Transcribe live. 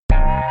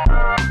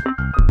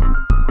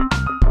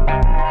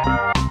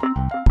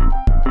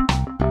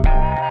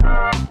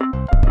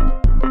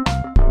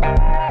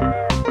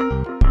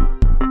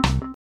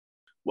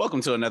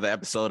Welcome to another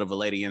episode of A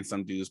Lady and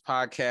Some Dudes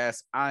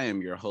podcast. I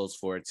am your host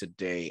for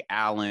today,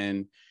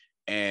 Alan,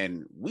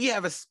 and we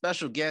have a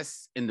special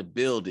guest in the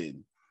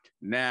building.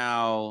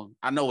 Now,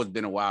 I know it's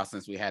been a while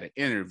since we had an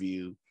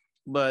interview,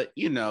 but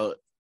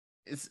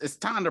it's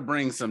time to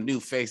bring some new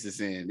faces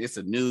in. It's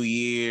a new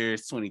year,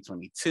 it's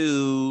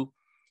 2022.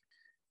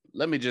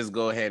 Let me just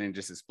go ahead and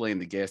just explain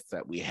the guest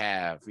that we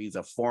have. He's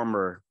a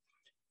former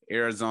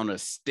Arizona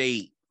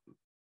State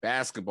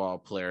basketball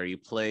player. He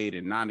played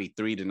in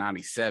 93 to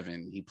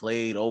 97. He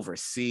played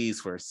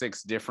overseas for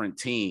 6 different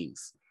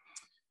teams.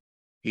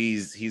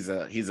 He's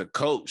a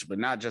coach, but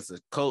not just a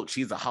coach.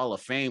 He's a Hall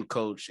of Fame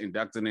coach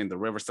inducted in the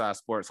Riverside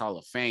Sports Hall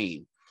of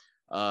Fame.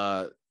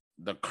 The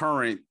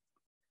current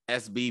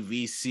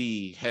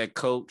SBVC head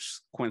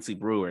coach, Quincy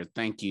Brewer.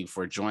 Thank you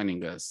for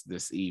joining us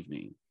this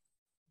evening.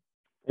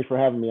 Thanks for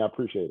having me. I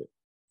appreciate it.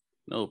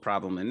 No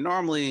problem. And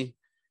normally,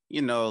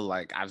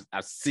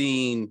 I've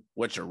seen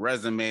what your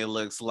resume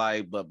looks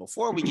like, but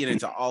before we get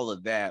into all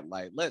of that,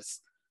 let's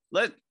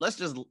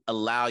just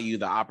allow you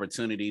the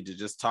opportunity to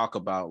just talk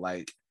about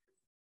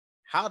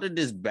how did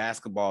this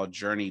basketball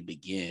journey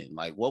begin?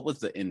 What was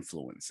the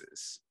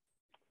influences?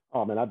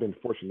 Oh man, I've been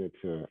fortunate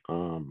to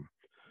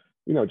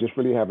just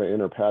really have an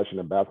inner passion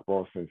of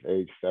basketball since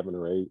age 7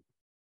 or 8.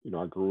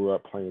 I grew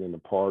up playing in the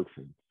parks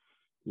and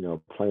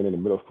playing in the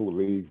middle school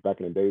leagues back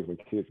in the days when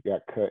kids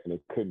got cut and they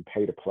couldn't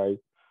pay to play.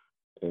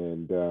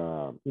 And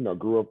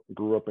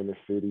grew up in the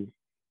city,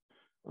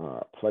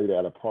 played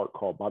at a park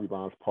called Bobby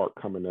Bonds Park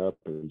coming up,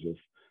 and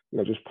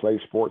just played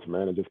sports,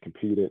 man, and just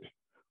competed.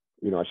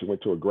 I actually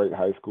went to a great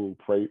high school,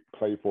 played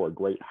for a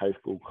great high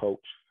school coach,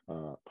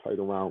 played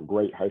around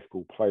great high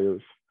school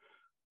players.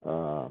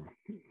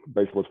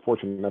 Basically was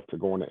fortunate enough to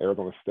go into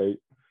Arizona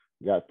State,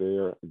 got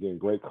there, again,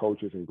 great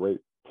coaches and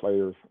great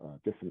players,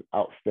 just an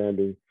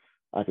outstanding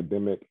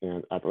academic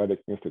and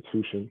athletic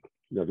institution.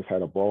 Just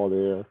had a ball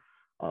there.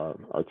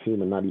 Our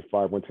team in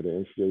 95 went to the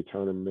NCAA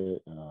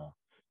tournament.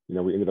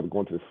 We ended up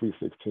going to the Sweet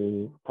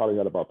 16. Probably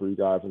had about 3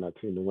 guys on that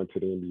team that went to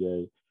the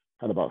NBA.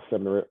 Had about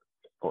 7 or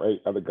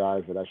 8 other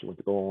guys that actually went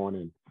to go on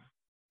and,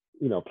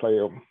 play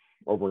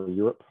over in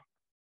Europe.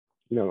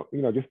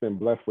 Just been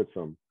blessed with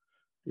some,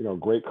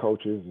 great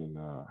coaches and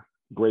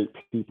great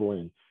people.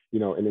 And,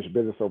 in this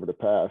business over the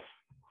past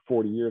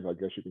 40 years, I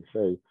guess you can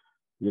say,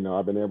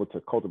 I've been able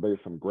to cultivate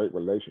some great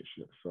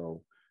relationships.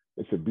 So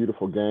it's a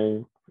beautiful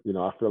game.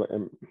 I feel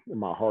in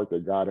my heart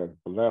that God has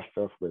blessed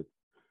us with,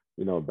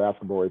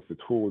 basketball. It's a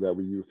tool that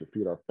we use to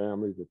feed our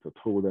families. It's a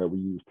tool that we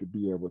use to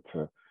be able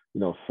to,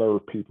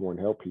 serve people and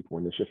help people.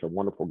 And it's just a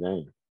wonderful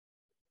game.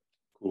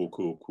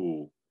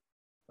 Cool.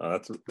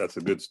 That's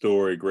a good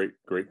story.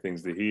 Great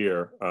things to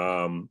hear.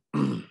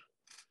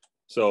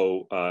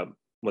 So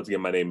once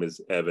again, my name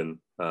is Evan.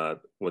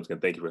 Once again,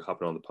 thank you for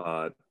hopping on the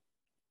pod.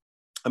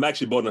 I'm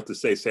actually bold enough to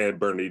say San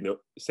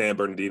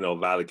Bernardino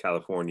Valley,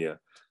 California.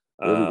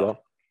 There we go.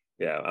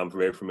 Yeah, I'm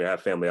very familiar. I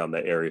have family out in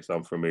that area, so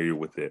I'm familiar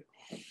with it.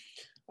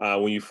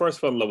 When you first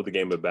fell in love with the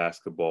game of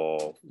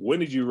basketball, when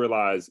did you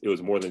realize it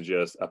was more than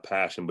just a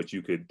passion, but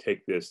you could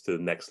take this to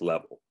the next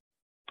level?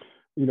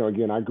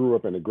 Again, I grew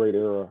up in a great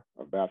era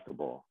of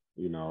basketball,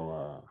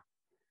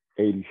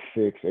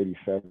 86,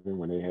 87,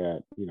 when they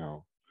had,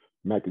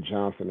 Magic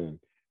Johnson and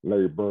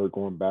Larry Bird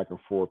going back and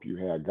forth. You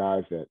had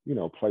guys that,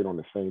 played on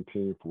the same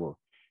team for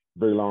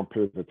very long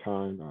periods of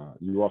time.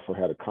 You also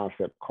had a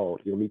concept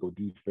called illegal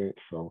defense.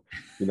 So,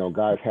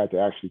 guys had to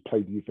actually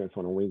play defense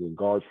on the wing and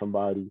guard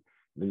somebody.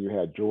 Then you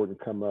had Jordan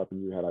come up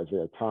and you had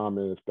Isaiah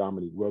Thomas,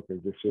 Dominique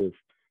Wilkins.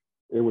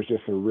 It was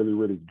just a really,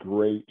 really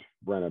great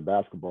brand of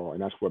basketball.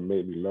 And that's what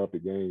made me love the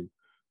game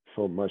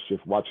so much,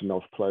 just watching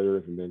those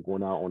players and then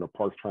going out on the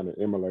parks trying to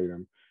emulate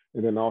them.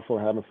 And then also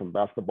having some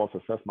basketball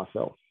success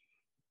myself.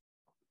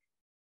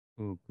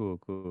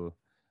 Cool.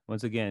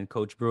 Once again,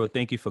 Coach Brewer,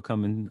 thank you for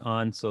coming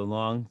on so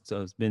long.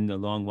 So it's been a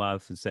long while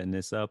for setting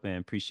this up, and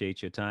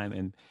appreciate your time.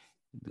 And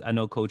I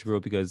know Coach Brewer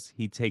because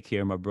he take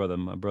care of my brother.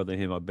 My brother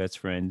and him are best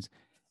friends.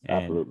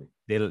 And Absolutely.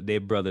 they're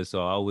brothers.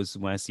 So I always,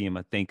 when I see him,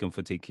 I thank him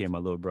for taking care of my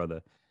little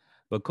brother.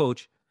 But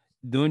Coach,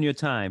 during your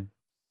time,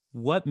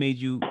 what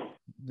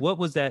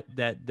was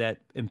that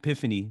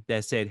epiphany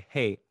that said,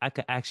 hey, I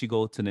could actually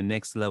go to the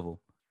next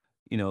level,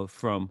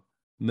 from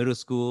middle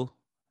school,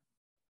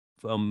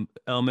 from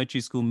elementary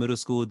school, middle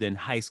school, then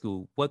high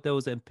school? What there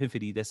was an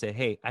epiphany that said,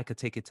 hey, I could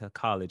take it to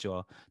college,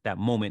 or that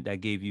moment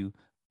that gave you,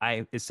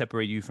 it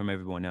separated you from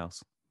everyone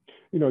else?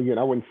 Again,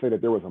 I wouldn't say that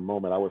there was a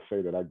moment. I would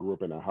say that I grew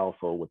up in a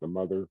household with a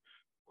mother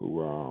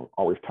who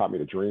always taught me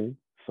to dream.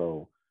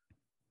 So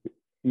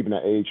even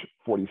at age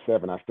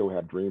 47, I still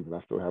have dreams and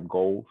I still have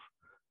goals.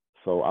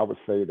 So I would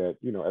say that,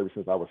 ever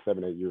since I was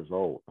 7, 8 years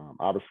old,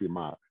 obviously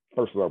my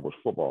first love was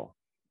football.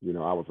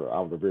 I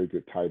was a very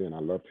good tight end. I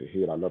love to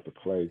hit. I love to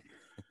play.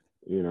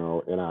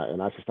 And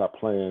I just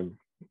stopped playing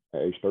at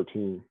age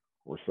 13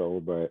 or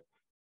so, but,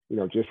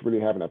 just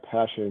really having a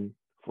passion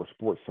for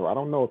sports. So I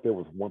don't know if there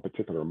was one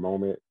particular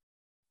moment,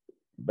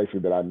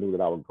 basically, that I knew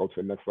that I would go to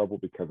the next level,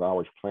 because I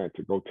always planned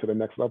to go to the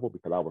next level,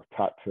 because I was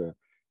taught to,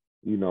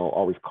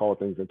 always call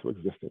things into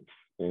existence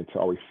and to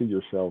always see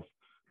yourself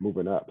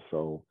moving up.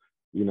 So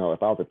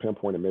If I was to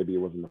pinpoint it, maybe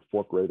it was in the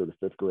fourth grade or the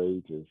fifth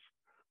grade, just,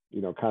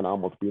 kind of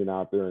almost being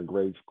out there in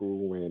grade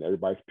school and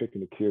everybody's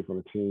picking the kids on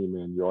the team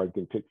and you're always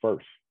getting picked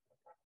first.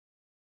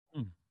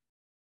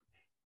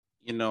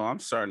 I'm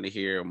starting to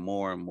hear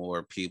more and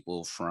more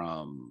people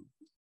from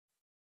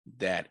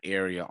that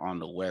area on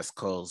the West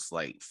Coast,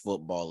 like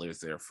football is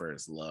their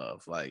first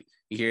love. Like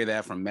you hear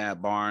that from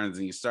Matt Barnes,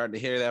 and you start to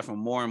hear that from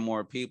more and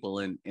more people,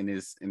 and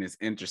it's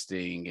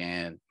interesting.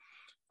 And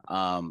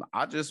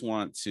I just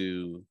want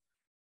to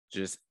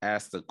just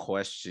ask the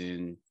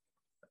question.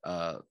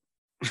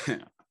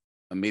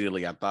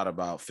 Immediately, I thought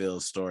about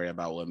Phil's story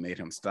about what made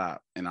him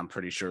stop, and I'm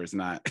pretty sure it's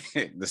not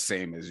the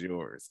same as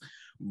yours.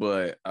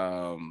 But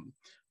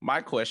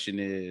my question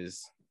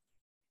is,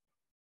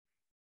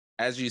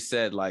 as you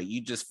said, like you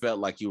just felt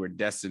like you were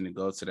destined to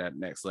go to that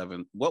next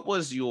level. What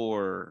was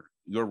your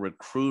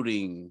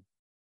recruiting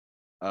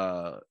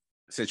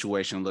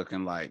situation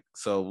looking like?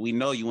 So we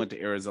know you went to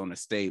Arizona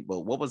State,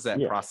 but what was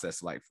that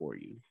process like for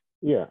you?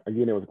 Yeah,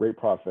 again, it was a great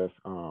process.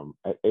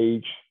 At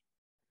age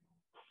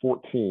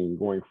 14,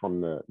 going from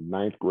the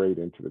 9th grade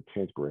into the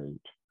 10th grade,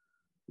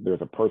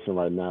 there's a person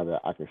right now that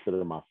I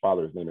consider my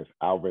father. His name is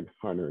Alvin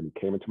Hunter, and he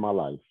came into my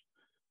life.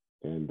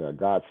 And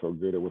God's so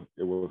good. It was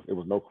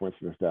no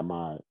coincidence that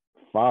my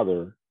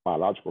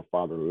biological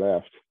father,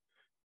 left,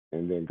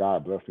 and then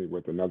God blessed me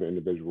with another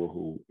individual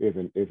who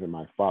isn't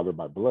my father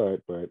by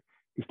blood, but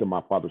he's still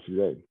my father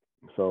today.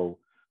 So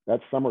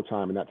that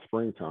summertime and that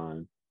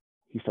springtime,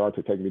 he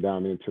started to take me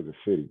down into the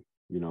city,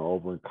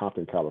 over in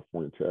Compton,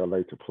 California, to LA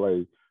to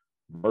play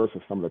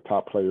versus some of the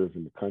top players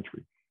in the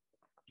country.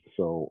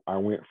 So I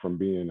went from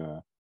being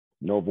a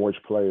no voice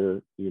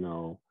player,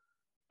 to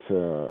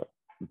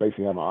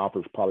basically having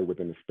offers probably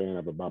within the span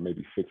of about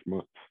maybe 6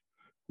 months,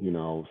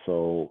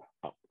 So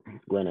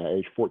granted, at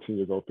age 14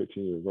 years old,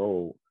 15 years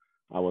old,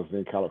 I was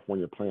in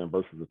California playing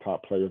versus the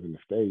top players in the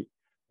state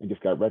and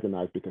just got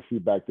recognized because, see,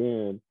 back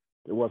then,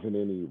 there wasn't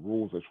any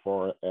rules as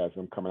far as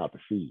them coming out to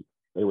see you.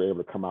 They were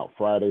able to come out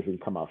Fridays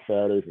and come out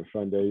Saturdays and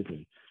Sundays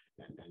and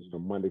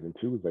Mondays and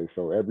Tuesdays.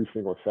 So every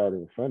single Saturday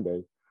and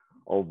Sunday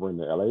over in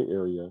the LA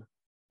area,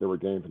 there were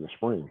games in the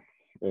spring.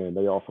 And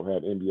they also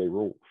had NBA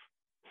rules.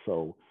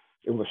 So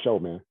it was a show,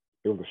 man.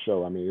 It was a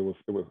show. I mean,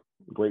 it was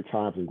great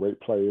times and great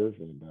players.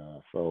 And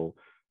so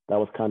that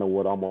was kind of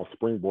what almost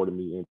springboarded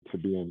me into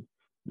being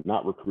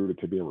not recruited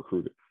to being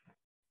recruited.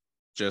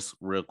 Just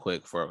real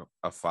quick for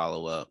a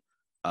follow-up.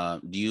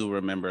 Do you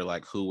remember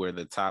like who were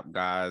the top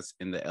guys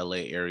in the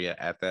LA area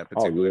at that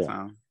particular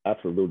time?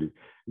 Absolutely.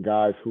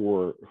 Guys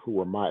who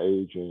were my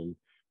age and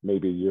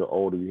maybe a year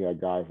older. You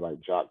had guys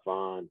like Jock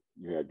Vaughn.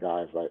 You had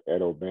guys like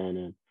Ed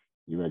O'Bannon.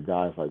 You had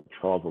guys like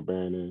Charles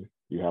O'Bannon.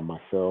 You had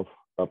myself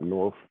up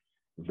north,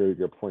 very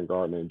good point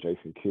guard named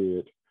Jason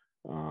Kidd.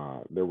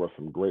 There were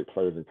some great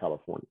players in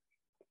California.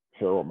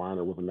 Harold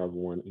Miner was another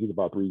one. He's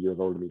about 3 years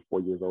older than me, 4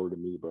 years older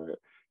than me, but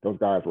those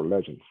guys were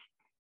legends.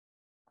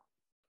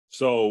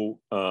 So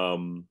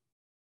when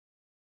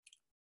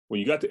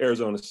you got to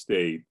Arizona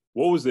State,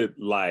 what was it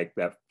like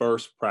that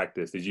first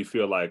practice? Did you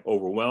feel like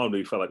overwhelmed, or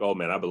you felt like, oh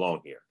man, I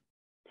belong here?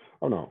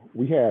 Oh no,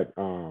 we had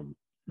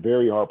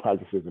very hard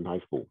practices in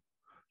high school,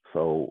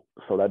 so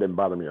that didn't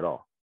bother me at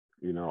all.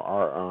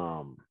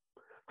 Our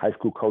high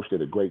school coach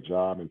did a great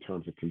job in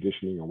terms of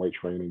conditioning and weight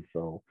training,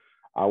 so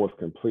I was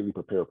completely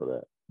prepared for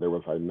that. There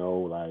was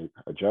no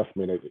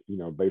adjustment.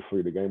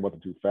 Basically the game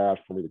wasn't too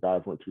fast for me. The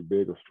guys weren't too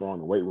big or strong.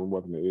 The weight room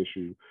wasn't an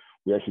issue.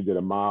 We actually did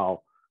a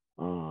mile,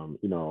 on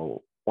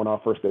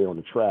our first day on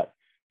the track.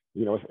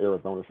 It's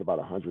Arizona. It's about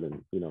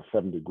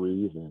 107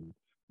 degrees, and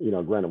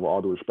granted, with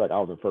all due respect, I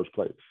was in first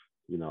place.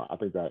 I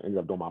think that I ended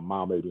up doing my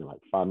mile maybe in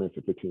like 5 minutes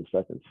and 15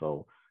 seconds.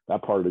 So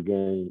that part of the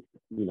game,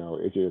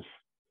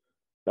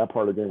 that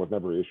part of the game was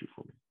never an issue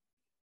for me.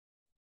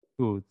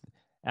 Cool.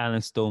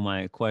 Alan stole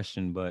my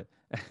question, but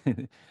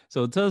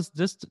so tell us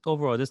just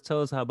overall. Just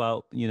tell us how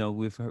about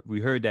we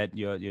heard that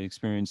your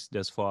experience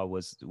thus far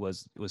was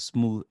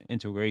smooth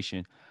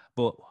integration,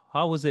 but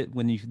how was it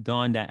when you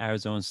donned that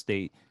Arizona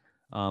State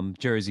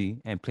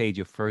jersey and played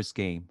your first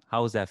game?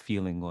 How was that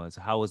feeling?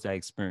 How was that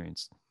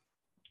experience?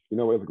 It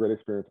was a great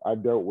experience. I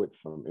dealt with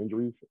some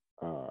injuries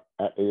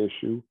at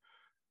ASU.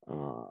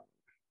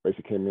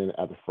 Basically came in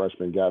as a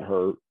freshman, got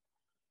hurt.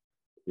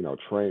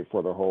 Trained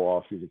for the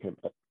whole offseason. Came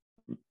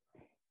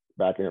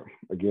back in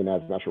again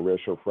as a national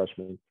redshirt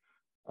freshman.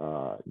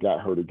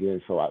 Got hurt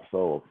again, so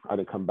I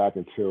didn't come back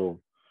until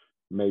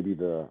maybe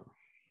the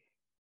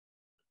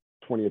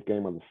 20th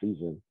game of the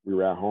season. We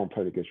were at home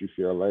playing against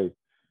UCLA,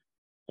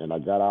 and I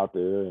got out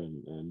there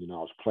and I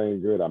was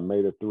playing good. I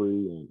made a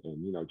three,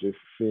 and just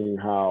seeing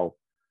how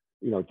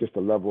just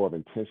the level of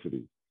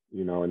intensity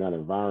in that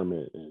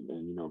environment,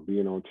 and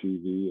being on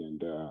TV,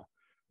 and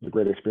it's a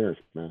great experience,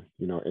 man.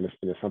 And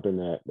it's something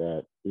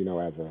that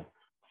as a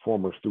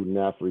former student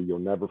athlete, you'll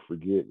never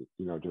forget,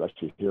 just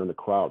actually hearing the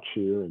crowd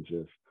cheer and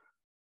just,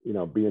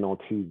 being on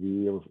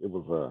TV. It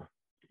was a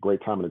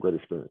great time and a great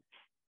experience.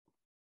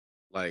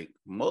 Like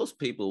most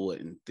people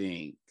wouldn't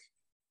think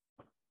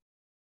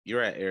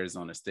you're at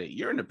Arizona State.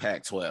 You're in the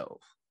Pac-12.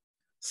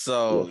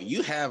 So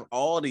you have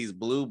all these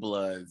blue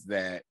bloods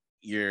that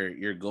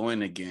you're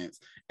going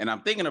against, and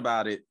I'm thinking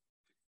about it.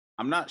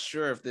 I'm not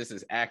sure if this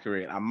is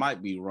accurate. I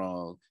might be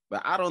wrong,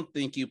 but I don't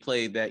think you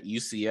played that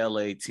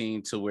UCLA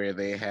team to where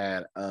they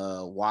had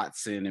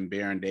Watson and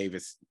Baron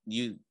Davis.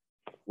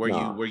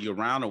 Were you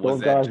around, or was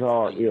those that guys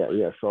are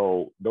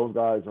So those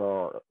guys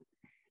are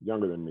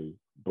younger than me,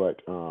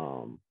 but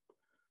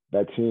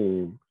that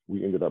team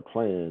we ended up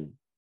playing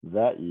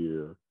that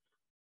year,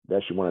 they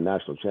actually won a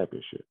national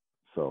championship.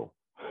 So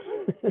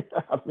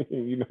I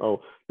mean,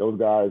 those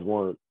guys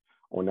weren't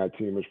on that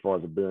team as far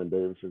as the Baron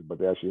Davises, but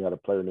they actually had a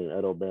player named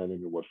Ed O'Bannon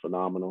who was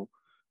phenomenal.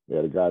 They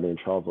had a guy named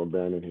Charles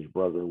O'Bannon, his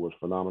brother, who was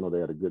phenomenal. They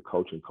had a good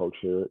coach in Coach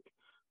Herrick.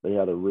 They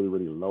had a really,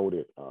 really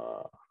loaded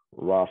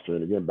roster.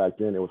 And again, back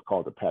then it was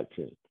called the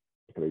Pac-10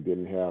 because they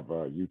didn't have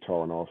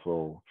Utah and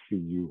also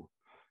CU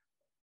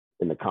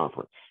in the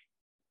conference.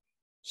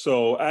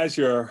 So as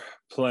you're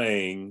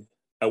playing,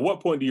 at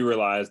what point do you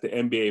realize the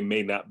NBA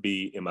may not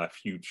be in my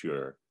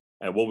future?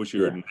 And what was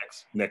your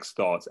next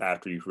thoughts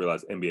after you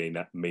realized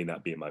NBA may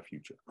not be in my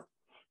future?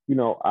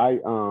 I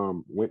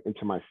went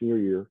into my senior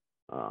year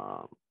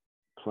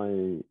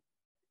playing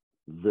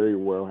very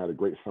well, had a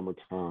great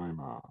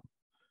summertime. I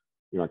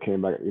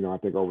came back, I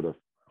think over the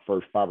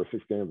first 5 or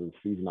 6 games of the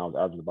season, I was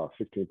averaging about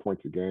 16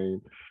 points a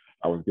game.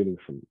 I was getting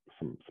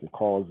some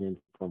calls in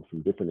from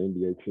some different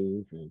NBA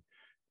teams. And,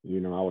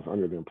 I was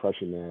under the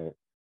impression that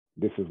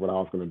this is what I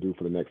was going to do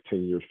for the next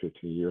 10 years,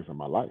 15 years of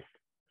my life.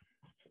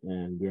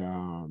 And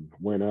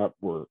went up,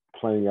 we're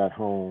playing at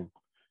home,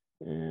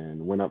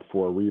 and went up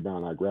for a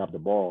rebound. I grabbed the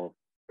ball,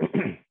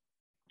 and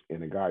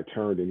the guy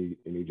turned and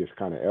he just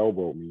kind of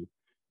elbowed me,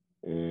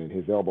 and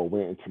his elbow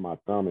went into my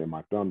thumb, and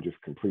my thumb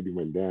just completely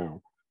went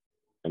down.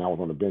 And I was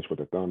on the bench with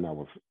a thumb that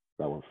was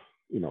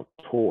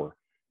tore,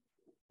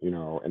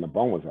 and the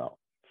bone was out.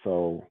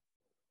 So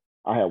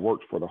I had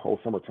worked for the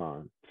whole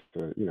summertime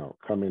to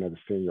come in as a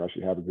senior,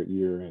 actually have a good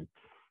year and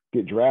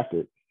get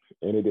drafted,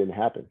 and it didn't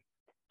happen.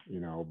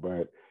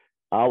 But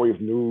I always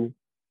knew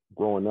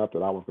growing up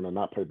that I was going to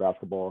not play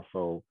basketball.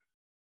 So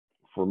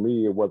for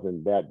me, it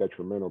wasn't that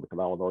detrimental because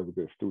I was always a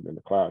good student in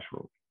the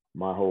classroom.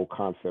 My whole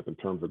concept in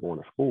terms of going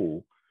to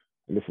school,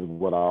 and this is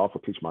what I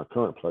also teach my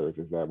current players,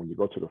 is that when you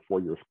go to the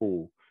 4-year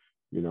school,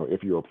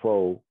 if you're a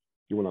pro,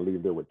 you want to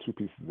leave there with 2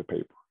 pieces of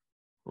paper.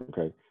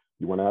 Okay.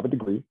 You want to have a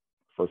degree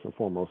first and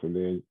foremost, and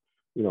then,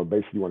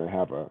 basically you want to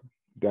have a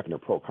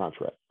definite pro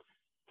contract.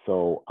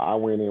 So I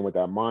went in with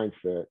that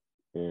mindset.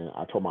 And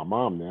I told my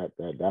mom that's,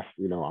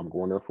 I'm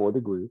going there for a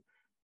degree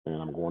and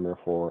I'm going there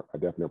for a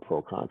definite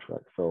pro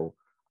contract. So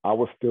I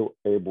was still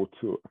able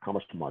to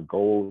accomplish my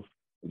goals.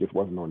 It just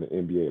wasn't on the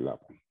NBA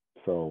level.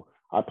 So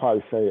I'd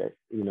probably say,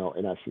 in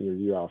that senior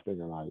year, I was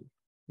thinking like,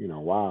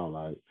 wow,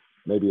 like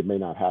maybe it may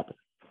not happen,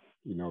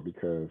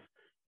 because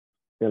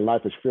in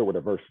life it's filled with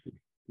adversity.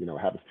 It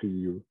happens to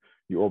you.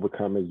 You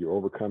overcome it. You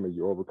don't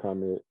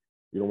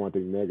want to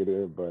think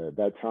negative. But at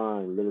that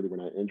time, literally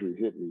when that injury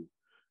hit me,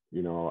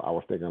 I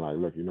was thinking like,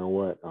 look, you know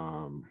what?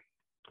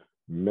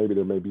 Maybe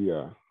there may be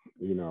a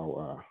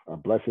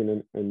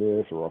blessing in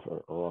this or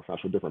a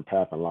actual different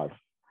path in life.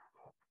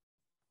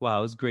 Wow,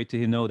 it was great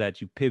to know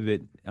that you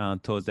pivot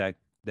towards that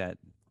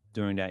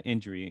during that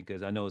injury,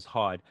 because I know it's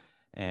hard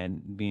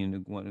and being a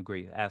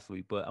great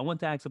athlete. But I want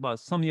to ask about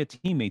some of your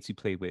teammates you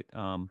played with.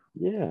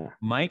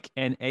 Mike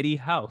and Eddie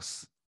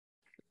House.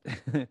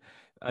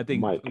 I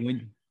think Mike.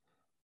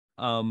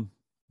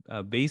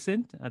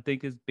 Basin, I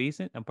think is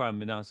Basin. I'm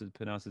probably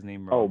pronounce his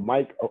name wrong. Oh,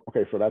 Mike.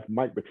 Okay, so that's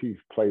Mike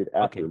Batiste played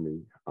after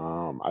me.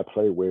 I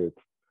played with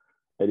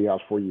Eddie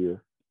House for a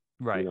year.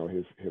 Right.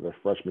 His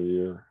freshman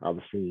year, I was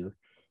a senior,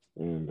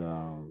 and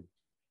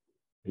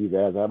he's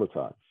as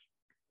advertised.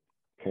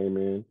 Came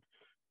in,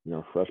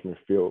 freshman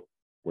field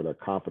with a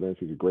confidence.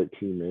 He's a great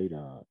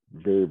teammate,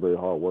 very, very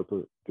hard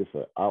worker, just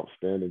an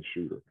outstanding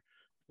shooter.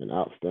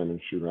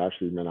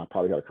 Actually, man, I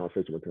probably had a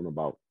conversation with him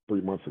about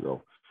 3 months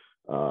ago.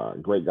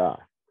 Great guy,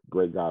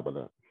 but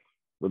a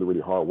really,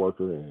 really hard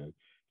worker, and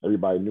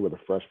everybody knew as a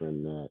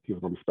freshman that he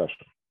was going to be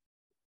special.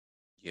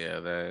 Yeah,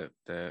 that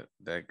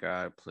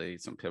guy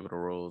played some pivotal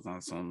roles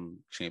on some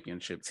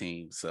championship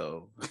teams.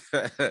 So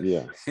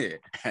big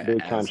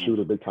time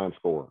shooter, big time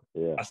scorer.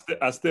 Yeah,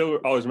 I still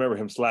always remember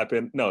him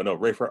slapping. No,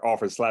 Rayford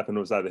Alford slapping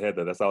him upside the head.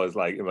 That's always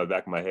like in the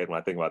back of my head when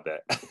I think about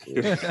that.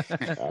 Yeah,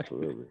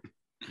 absolutely.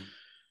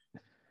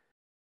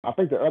 I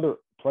think the other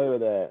player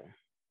that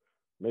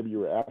maybe you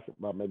were asking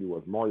about maybe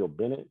was Mario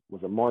Bennett.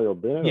 Was it Mario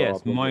Bennett?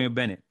 Yes, Mario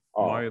Bennett.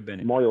 Mario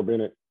Bennett. Mario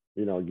Bennett.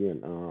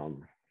 Again,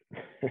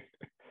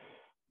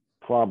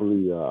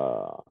 probably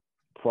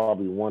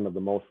one of the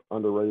most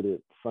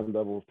underrated Sun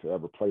Devils to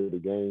ever play the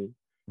game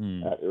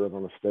at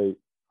Arizona State.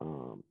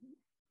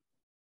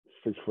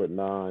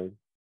 6'9"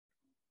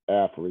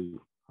 athlete,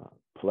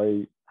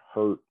 played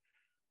hurt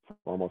for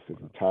almost his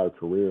entire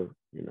career.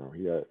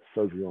 He had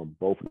surgery on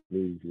both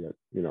knees. He had,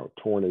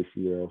 torn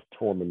ACLs,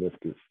 torn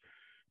meniscus.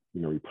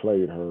 He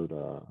played hurt.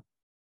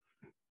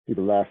 He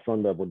the last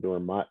Sun Devil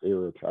during my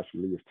era to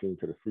actually lead his team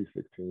to the Sweet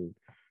 16.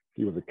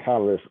 He was a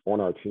catalyst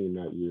on our team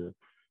that year.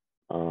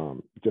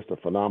 just a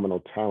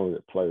phenomenal,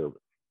 talented player,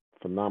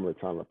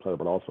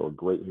 but also a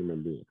great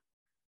human being.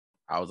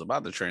 I was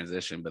about to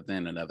transition, but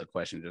then another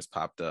question just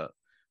popped up.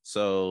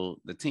 So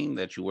the team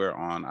that you were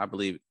on, I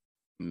believe,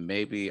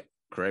 maybe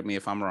correct me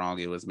if I'm wrong,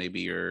 it was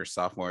maybe your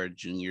sophomore,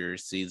 junior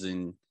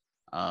season.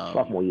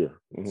 Sophomore year.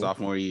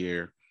 Sophomore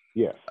year.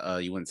 Yes.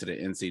 You went to the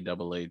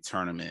NCAA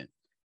tournament.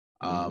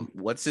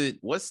 What's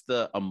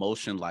the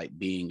emotion like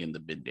being in the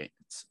big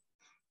dance?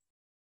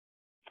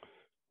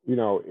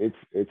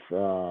 It's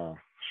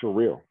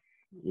surreal.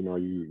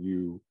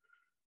 You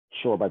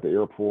show up at the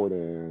airport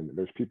and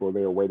there's people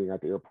there waiting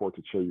at the airport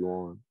to cheer you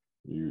on.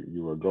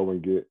 You will go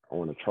and get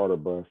on a charter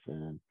bus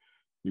and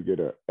you get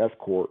an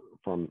escort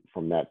from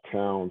that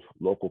town's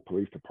local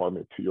police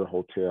department to your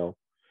hotel.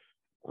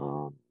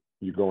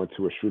 You go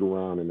into a shoot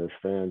around and there's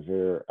fans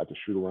there at the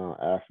shoot around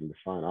asking to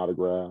sign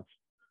autographs.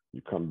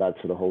 You come back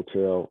to the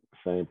hotel,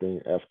 same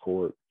thing,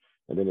 escort,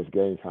 and then it's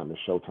game time, it's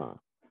showtime,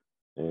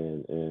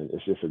 and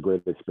it's just a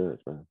great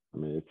experience, man. I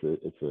mean,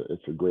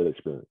 it's a great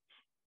experience.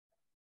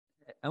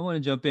 I want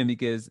to jump in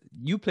because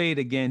you played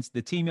against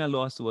the team I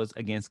lost was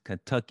against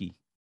Kentucky,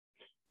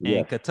 and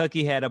Yes.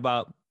 Kentucky had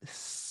about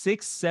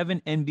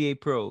 6-7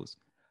 NBA pros.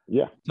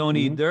 Yeah.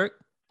 Tony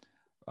Dirk,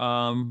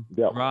 Ron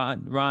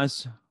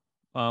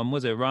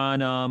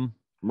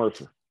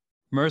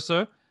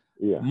Mercer,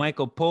 yeah,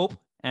 Michael Pope,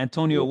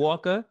 Antonio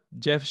Walker,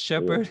 Jeff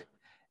Shepard,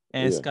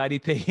 and Scotty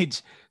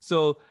Page.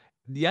 So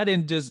y'all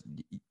didn't just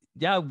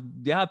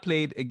y'all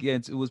played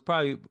against, it was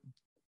probably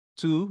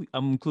two,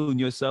 I'm including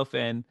yourself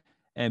and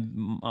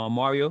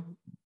Mario,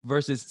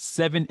 versus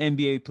 7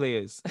 NBA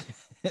players.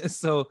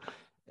 So,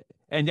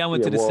 and y'all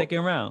went to the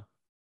second round.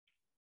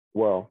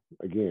 Well,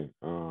 again,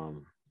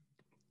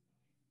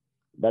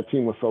 that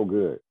team was so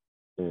good,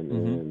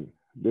 and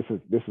this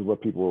is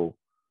what people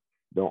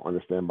don't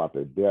understand about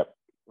the depth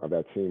of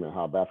that team and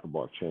how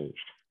basketball has changed.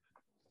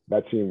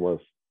 That team was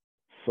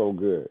so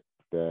good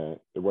that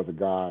there was a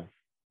guy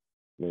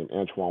named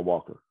Antoine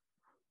Walker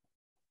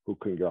who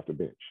couldn't get off the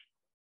bench.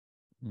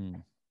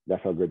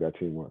 That's how good that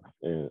team was,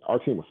 and our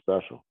team was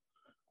special.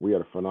 We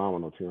had a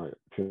phenomenal team.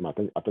 I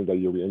think that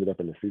year we ended up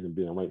in the season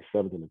being ranked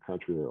 7th in the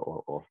country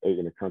or 8th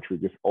in the country.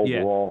 Just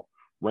overall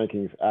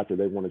rankings after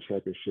they won a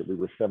championship, we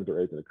were 7th or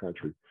 8th in the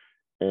country,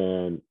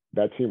 and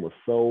that team was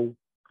so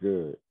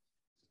good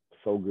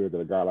that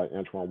a guy like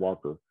Antoine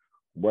Walker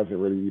wasn't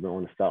really even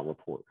on the scouting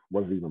report,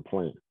 wasn't even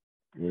playing,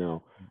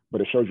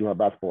 But it shows you how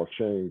basketball has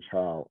changed,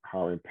 how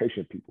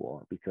impatient people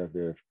are. Because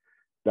if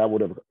that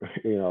would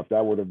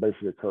have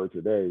basically occurred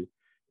today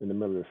in the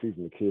middle of the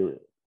season, the kid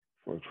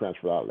was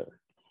transferred out there,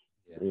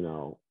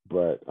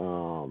 But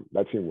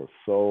that team was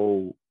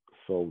so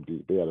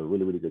deep. They had a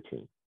really, really good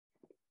team.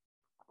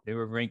 They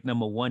were ranked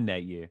number 1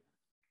 that year.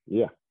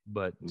 Yeah.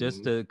 But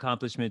just the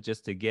accomplishment,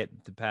 just to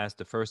get to pass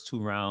the first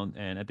 2 rounds,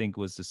 and I think it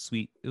was the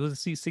Sweet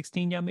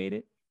 16 y'all made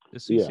it? The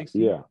Sweet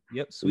 16? Yeah.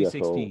 Yep, Sweet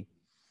 16. So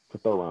the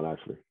third round,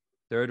 actually.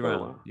 Third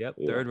round. Yep,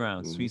 yeah. Third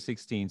round, Sweet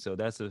 16. So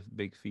that's a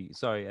big feat.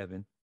 Sorry,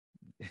 Evan.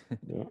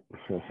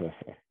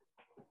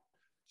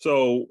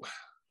 So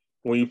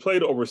when you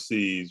played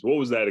overseas, what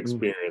was that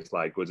experience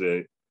like? Was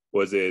it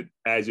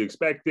as you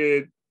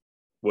expected?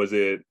 Was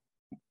it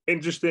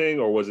interesting,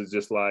 or was it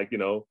just like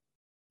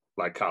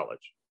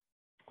college?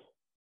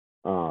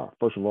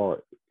 First of all,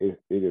 it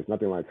is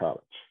nothing like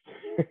college.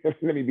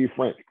 Let me be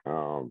frank.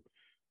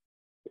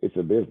 It's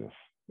a business.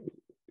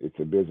 It's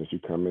a business. You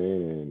come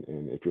in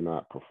and if you're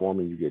not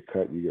performing, you get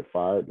cut, you get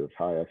fired. There's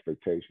high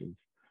expectations.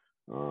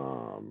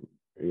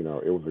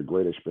 It was a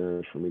great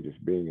experience for me,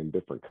 just being in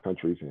different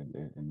countries and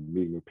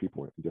meeting with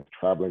people and just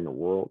traveling the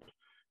world.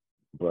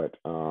 But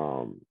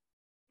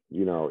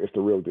it's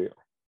the real deal.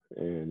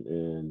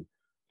 And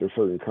there's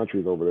certain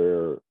countries over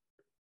there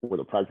where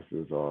the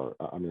practices are,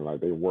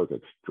 they work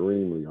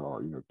extremely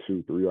hard,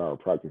 2-3 hour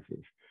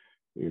practices,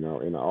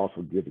 and I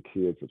also give the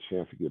kids a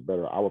chance to get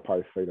better. I would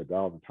probably say that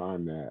was the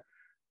time that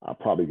I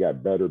probably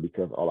got better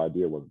because all I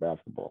did was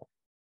basketball.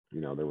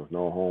 There was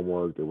no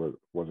homework, there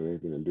wasn't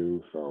anything to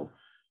do. So,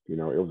 it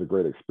was a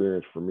great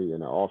experience for me,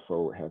 and it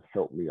also has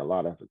helped me a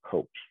lot as a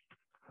coach.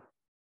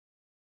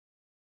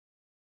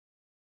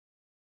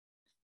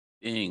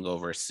 Being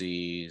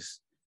overseas,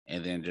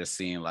 and then just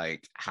seeing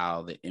like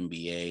how the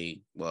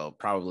NBA, well,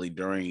 probably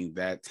during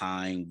that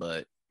time,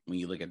 but when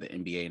you look at the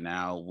NBA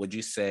now, would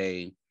you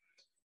say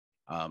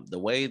the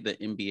way the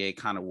NBA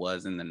kind of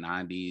was in the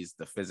 90s,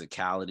 the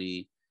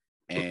physicality,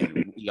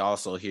 and we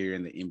also here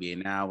in the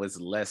NBA now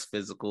is less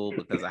physical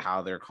because of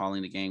how they're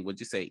calling the game? Would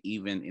you say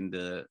even in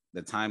the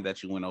time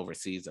that you went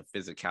overseas, the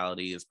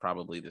physicality is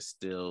probably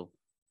still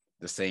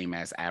the same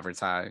as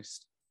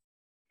advertised?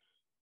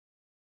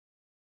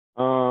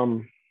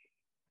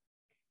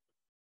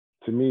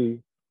 To me,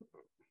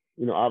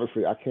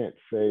 obviously I can't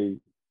say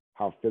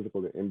how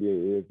physical the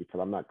NBA is because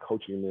I'm not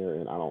coaching there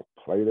and I don't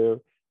play there.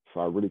 So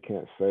I really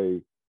can't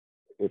say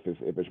if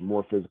it's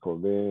more physical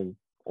then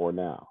or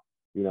now.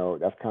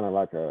 That's kind of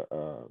like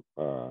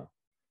a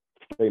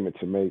statement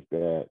to make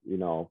that,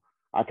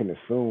 I can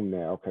assume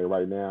that, okay,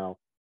 right now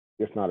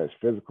it's not as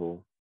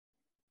physical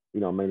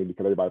mainly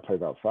because everybody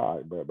plays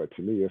outside. But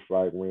to me, it's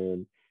like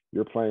when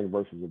you're playing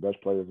versus the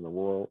best players in the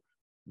world,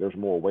 there's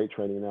more weight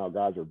training now.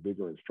 Guys are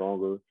bigger and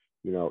stronger.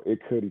 It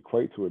could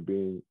equate to it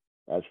being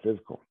as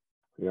physical.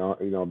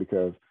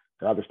 Because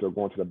guys are still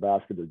going to the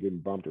basket, they're getting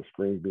bumped, or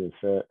screens being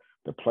set.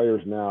 The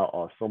players now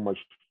are so much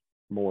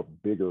more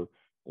bigger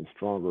and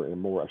stronger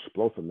and more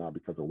explosive now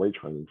because of weight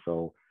training.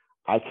 So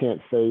I can't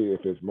say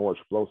if it's more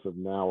explosive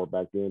now or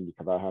back then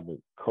because I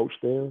haven't coached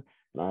there and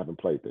I haven't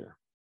played there.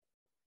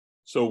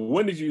 So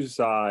when did you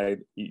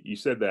decide? You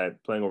said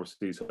that playing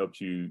overseas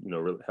helped you,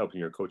 really helping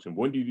your coaching.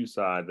 When did you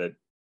decide that,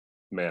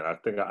 man, I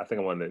think I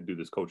want to do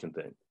this coaching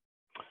thing?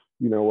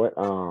 You know what?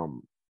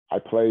 I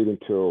played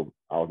until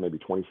I was maybe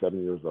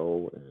 27 years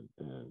old,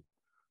 and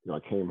I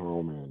came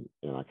home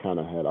and I kind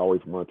of had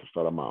always wanted to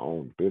start up my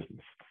own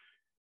business.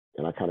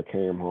 And I kind of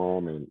came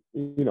home and,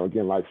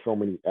 again, like so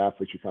many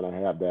athletes, you kind of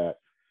have that,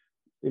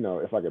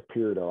 it's like a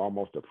period of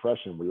almost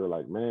depression where you're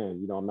like,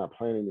 man, I'm not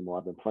playing anymore.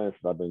 I've been playing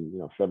since I've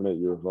been, 7, 8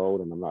 years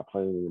old, and I'm not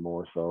playing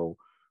anymore. So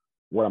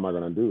what am I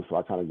going to do? So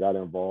I kind of got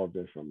involved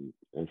in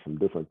some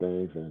different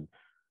things. And,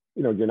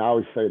 again, I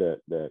always say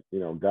that,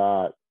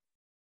 God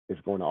is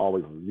going to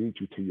always lead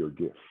you to your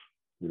gifts.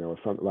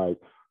 It's something like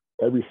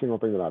every single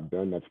thing that I've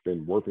done that's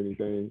been worth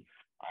anything,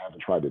 I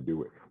haven't tried to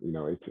do it.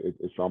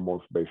 It's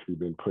almost basically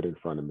been put in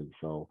front of me.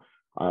 So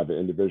I have an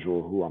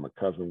individual who I'm a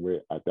cousin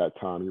with. At that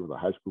time, he was a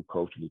high school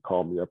coach, and he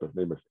called me up. His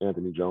name is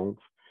Anthony Jones.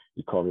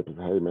 He called me up and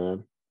said, hey,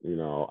 man,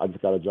 I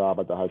just got a job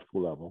at the high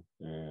school level,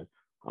 and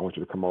I want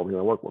you to come over here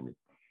and work with me.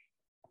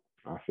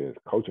 I said,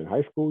 coach in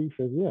high school? He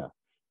says, yeah.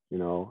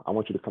 I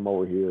want you to come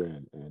over here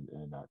and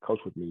coach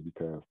with me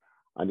because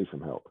I need some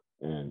help.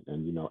 And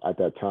at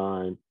that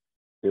time,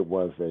 it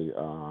was a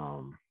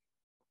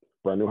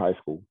brand new high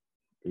school.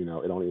 It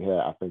only had,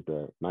 I think,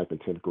 the 9th and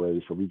 10th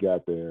grade. So we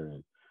got there,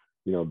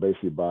 and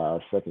basically by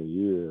our second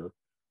year,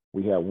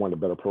 we had one of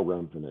the better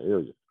programs in the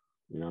area.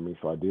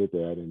 So I did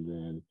that, and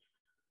then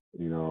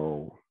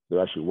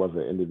there actually was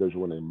an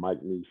individual named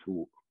Mike Neese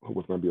who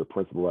was going to be a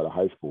principal at a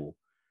high school,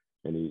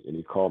 and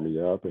he called me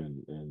up,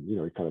 and he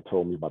kind of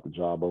told me about the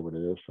job over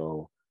there.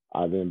 So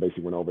I then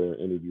basically went over there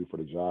and interviewed for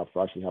the job. So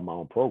I actually had my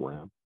own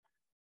program,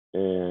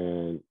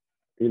 and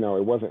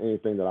it wasn't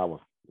anything that I was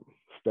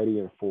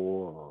studying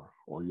for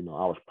or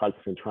I was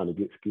practicing trying to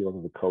get skills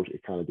as a coach.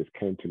 It kind of just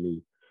came to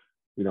me,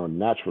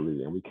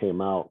 naturally. And we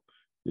came out,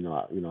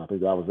 I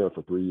think I was there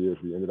for 3 years.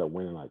 We ended up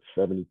winning like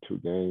 72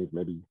 games,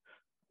 maybe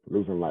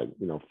losing like,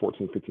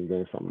 14, 15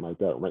 games, something like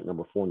that, ranked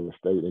number 4 in the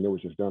state. And it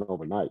was just done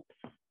overnight,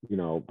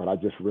 but I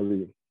just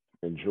really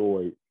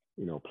enjoyed,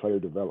 player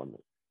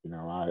development.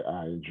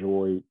 I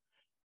enjoyed,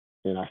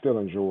 and I still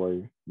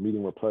enjoy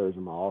meeting with players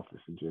in my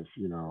office and just,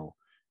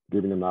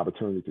 giving them the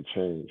opportunity to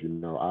change.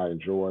 I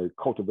enjoy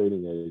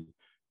cultivating a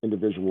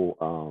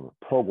individual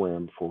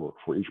program for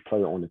each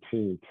player on the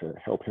team to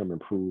help him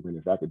improve in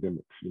his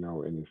academics,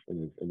 in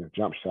his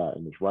jump shot,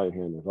 in his right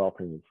hand, his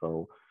offhand.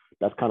 So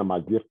that's kind of my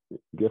gift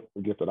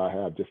that I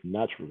have just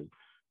naturally.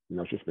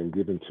 It's just been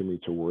given to me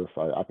to where if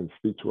I can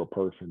speak to a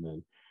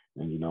person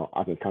and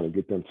I can kind of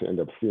get them to end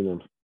up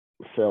seeing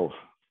themselves,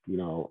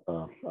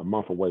 a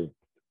month away,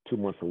 2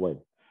 months away,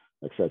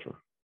 etc.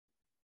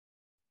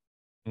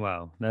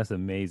 Wow, that's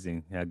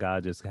amazing. Yeah,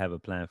 God just have a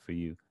plan for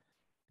you.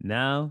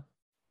 Now,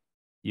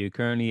 you're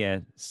currently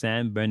at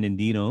San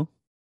Bernardino.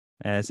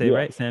 I say Yes.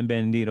 right? San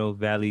Bernardino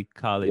Valley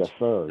College, Yes,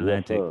 sir.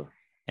 Atlantic. Yes, sir.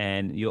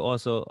 And you're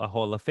also a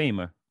Hall of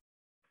Famer.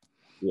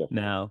 Yes.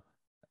 Now,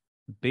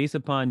 based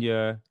upon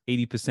your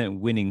 80%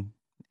 winning,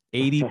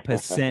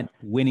 80%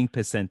 winning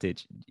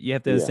percentage, you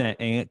have to understand,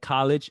 in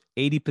college,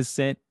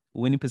 80%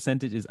 winning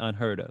percentage is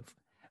unheard of.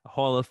 A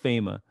Hall of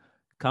Famer,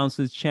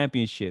 Counselors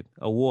Championship,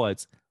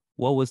 awards.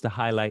 What was the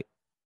highlight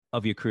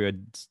of your career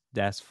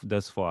thus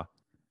far?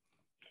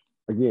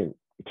 Again,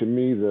 to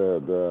me,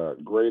 the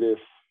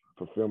greatest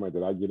fulfillment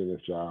that I get in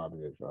this job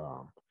is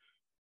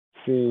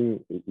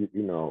seeing,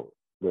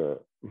 the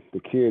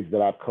kids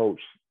that I've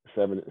coached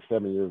 7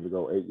 years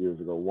ago, 8 years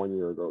ago, 1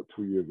 year ago,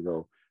 2 years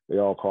ago. They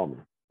all call me,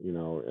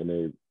 and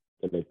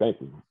they thank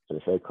me and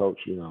they say, Coach,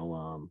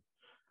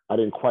 I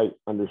didn't quite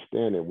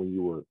understand it when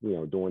you were,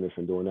 doing this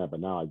and doing that, but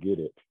now I get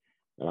it,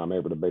 and I'm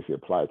able to basically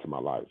apply it to my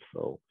life.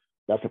 So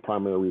that's the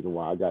primary reason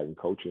why I got in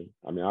coaching.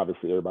 I mean,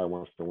 obviously everybody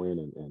wants to win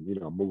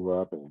and move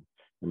up and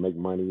make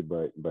money,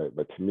 but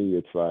to me,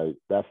 it's like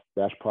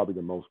that's probably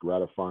the most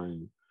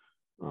gratifying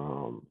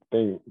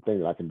thing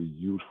that I can be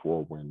used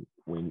for when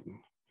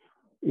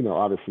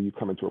obviously you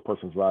come into a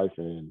person's life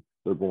and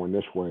they're going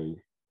this way,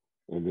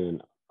 and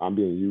then I'm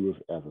being used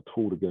as a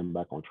tool to get them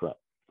back on track.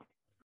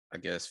 I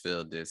guess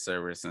Phil did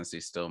service since he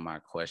stole my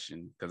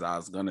question, because I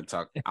was going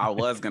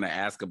to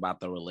ask about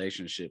the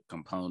relationship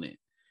component.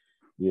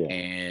 Yeah.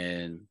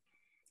 And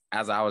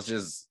as I was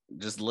just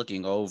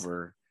looking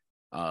over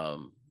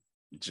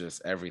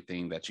just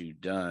everything that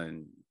you've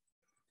done,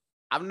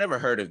 I've never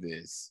heard of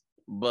this,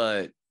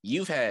 but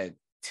you've had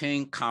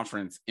 10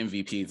 conference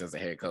MVPs as a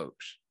head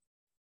coach.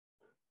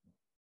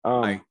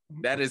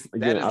 That is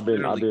I've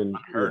been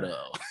unheard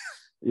of.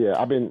 Yeah,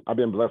 I've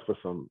been blessed with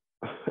some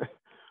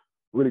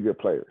really good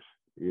players.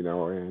 you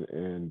know,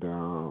 and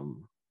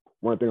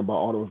one thing about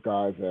all those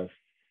guys that's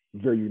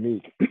very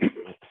unique,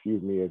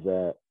 excuse me, is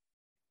that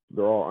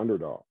they're all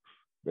underdogs.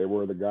 They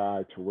were the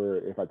guy to where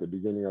if at the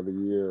beginning of the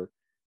year,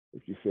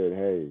 if you said,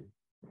 hey,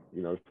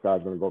 you know, this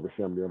guy's going to go over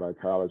San Diego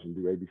College and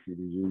do A, B, C,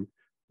 D, G,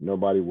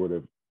 nobody would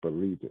have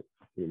believed it,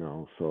 you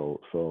know.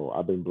 So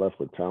I've been blessed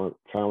with talent.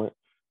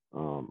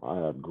 I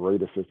have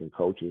great assistant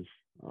coaches.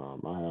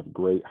 I have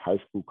great high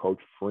school coach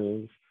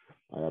friends.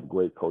 I have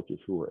great coaches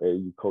who are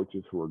AU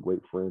coaches who are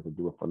great friends and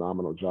do a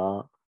phenomenal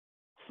job.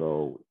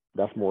 So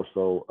that's more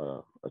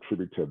so a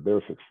tribute to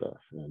their success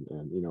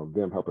and you know,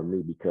 them helping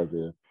me, because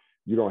if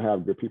you don't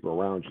have good people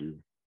around you,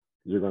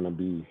 you're going to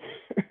be,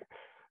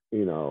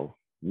 you know,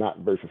 not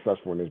very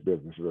successful in this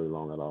business very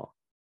long at all.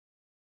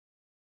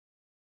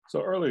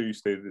 So earlier you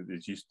stated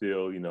that you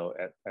still, you know,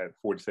 at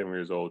 47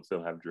 years old,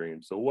 still have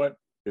dreams. So what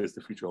is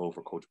the future hold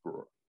for Coach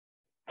Brewer?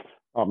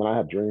 Oh man, I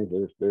have dreams.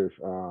 There's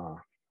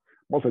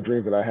most of the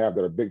dreams that I have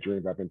that are big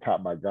dreams. I've been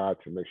taught by God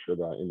to make sure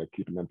that I end up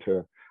keeping them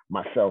to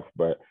myself.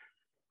 But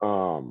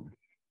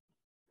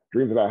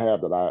dreams that I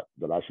have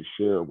that I should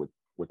share with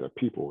the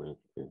people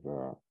is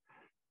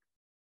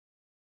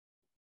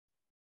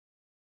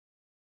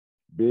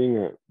being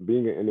an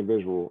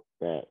individual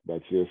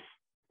that just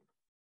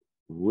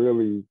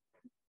really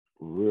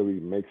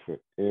makes an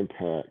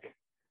impact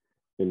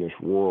in this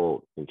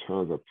world in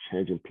terms of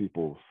changing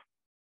people's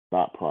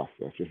thought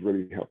process, just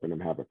really helping them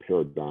have a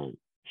paradigm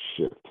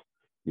shift.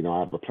 You know, I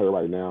have a player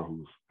right now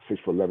who's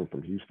 6'11"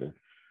 from Houston.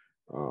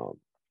 You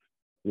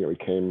know, he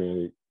came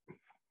in, he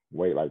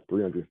weighed like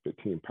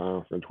 315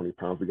 pounds, 320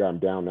 pounds. We got him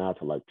down now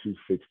to like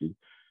 260.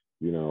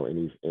 You know, and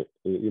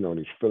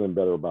he's feeling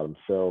better about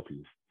himself.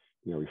 He's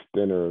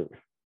thinner.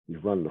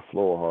 He's running the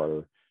floor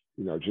harder.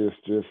 You know,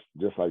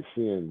 just like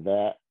seeing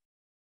that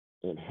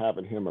and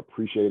having him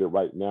appreciate it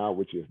right now,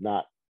 which is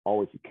not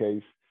always the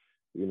case.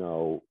 You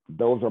know,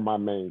 those are my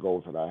main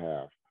goals that I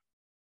have,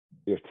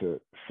 is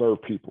to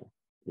serve people.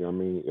 You know what I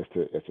mean?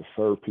 It's to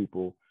serve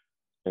people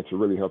and to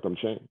really help them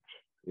change.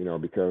 You know,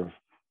 because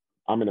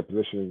I'm in a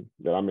position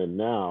that I'm in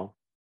now,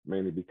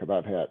 mainly because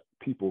I've had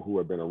people who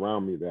have been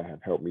around me that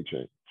have helped me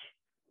change.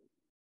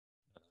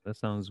 That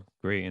sounds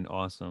great and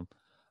awesome.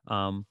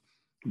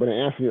 But in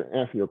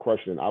answering your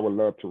question, I would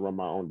love to run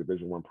my own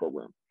Division I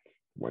program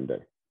one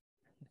day.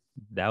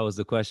 That was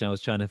the question I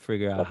was trying to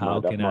figure out.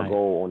 That's my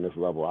goal on this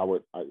level.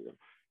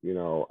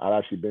 I've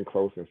actually been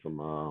close in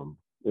some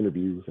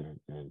interviews,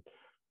 and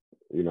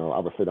you know, I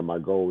would say that my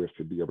goal is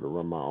to be able to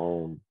run my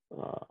own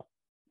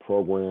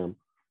program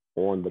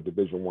on the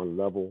Division I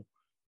level.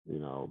 You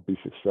know, be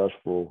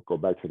successful, go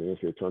back to the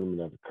NCAA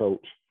tournament as a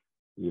coach.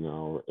 You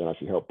know, and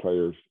actually help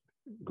players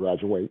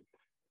graduate.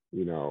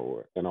 You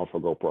know, and also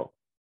go pro.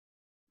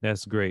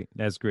 That's great.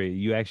 That's great.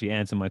 You actually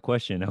answered my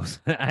question. I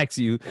was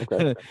asking you.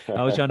 Okay.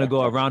 I was trying to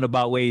go a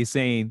roundabout way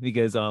saying,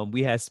 because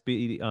we had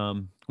Speedy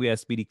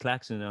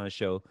Claxton on our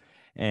show,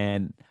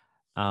 and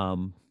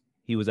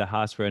he was at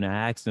Hotspur, and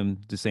I asked him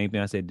the same thing.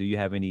 I said, "Do you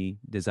have any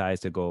desires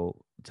to go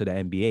to the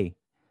NBA?"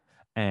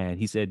 And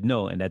he said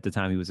no. And at the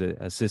time, he was an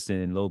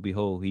assistant, and lo and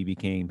behold, he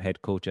became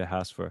head coach at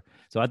Hotspur.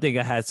 So I think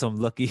I had some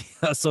lucky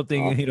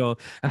something, Awesome. you know,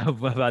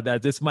 about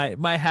that. This might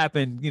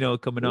happen, you know,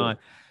 coming on.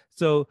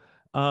 So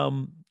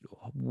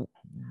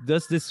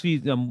does this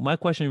feed? My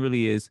question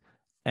really is,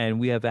 and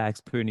we have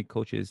asked pyramid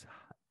coaches,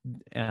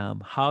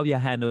 how you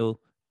handle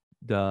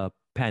the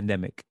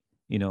pandemic,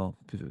 you know,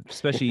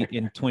 especially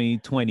in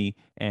 2020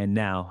 and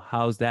now.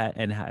 How's that,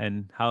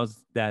 and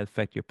how's that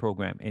affect your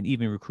program and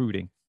even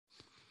recruiting?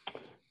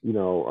 You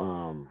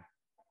know,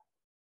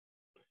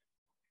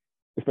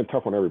 it's been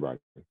tough on everybody.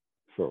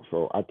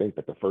 So I think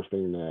that the first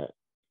thing that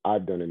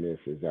I've done in this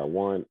is that,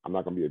 one, I'm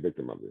not going to be a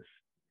victim of this.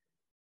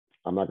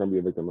 I'm not going to be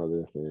a victim of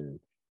this, and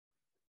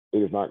it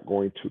is not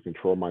going to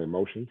control my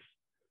emotions.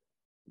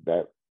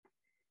 That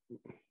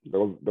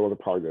those are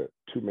probably the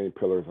two main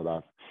pillars that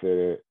I've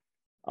said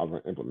I was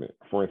going to implement.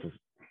 For instance,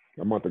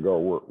 a month ago,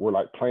 we're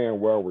like playing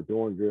well, we're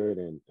doing good,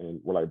 and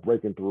we're like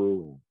breaking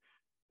through, and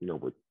you know,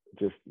 we're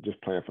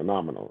just playing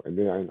phenomenal. And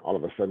then all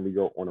of a sudden we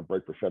go on a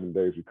break for 7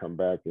 days, we come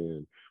back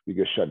and we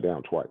get shut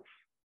down twice.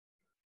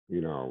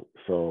 You know,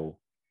 so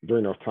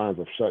during those times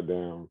of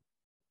shutdown,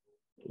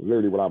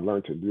 literally what I've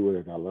learned to do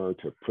is I learned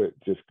to put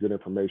just good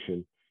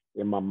information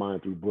in my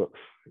mind through books,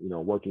 you know,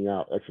 working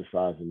out,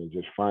 exercising, and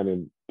just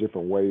finding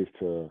different ways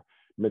to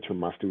mentor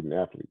my student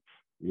athletes.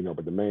 You know,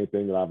 but the main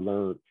thing that I've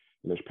learned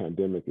in this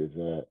pandemic is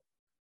that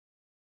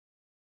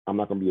I'm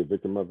not going to be a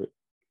victim of it,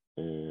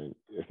 and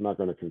it's not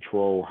going to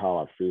control how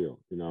I feel.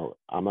 You know,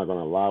 I'm not going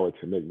to allow it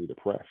to make me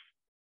depressed.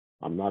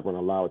 I'm not going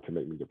to allow it to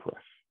make me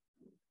depressed.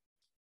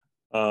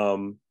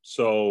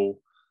 So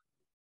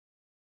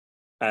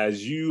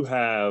as you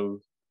have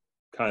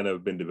kind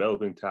of been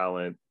developing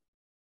talent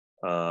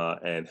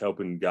and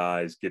helping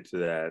guys get to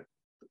that,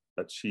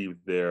 achieve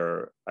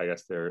their, I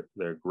guess, their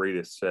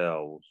greatest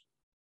selves,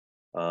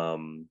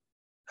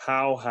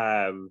 how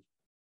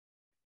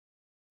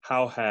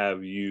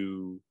have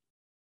you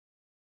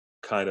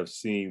kind of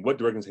seen, what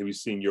directions have you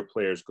seen your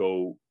players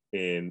go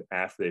in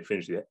after they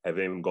finish? Have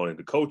they even gone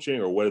into coaching,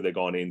 or what have they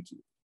gone into?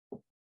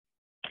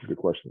 Good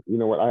question. You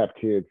know what? I have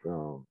kids,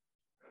 that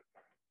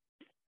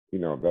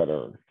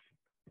are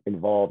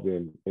involved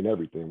in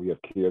everything. We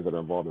have kids that are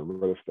involved in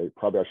real estate.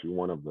 Probably actually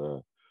one of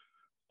the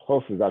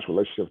closest actual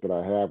relationships that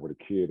I have with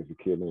a kid is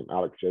a kid named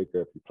Alex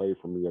Jacob. He played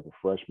for me as a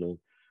freshman.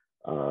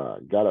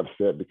 Got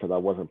upset because I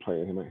wasn't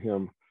playing him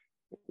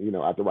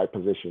at the right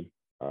position.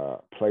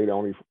 Played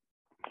only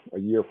a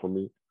year for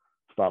me.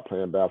 Stopped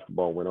playing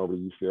basketball. Went over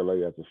to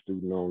UCLA as a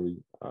student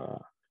only.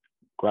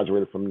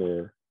 Graduated from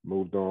there.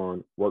 Moved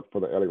on. Worked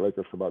for the LA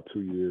Lakers for about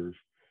 2 years.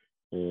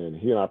 And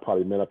he and I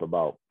probably met up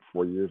about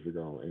 4 years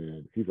ago.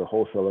 And he's a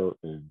wholesaler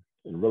in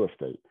real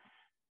estate.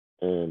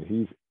 And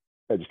he's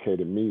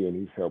educated me and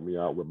he's helped me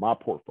out with my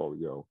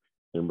portfolio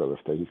in real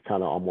estate. He's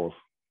kind of almost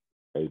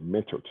a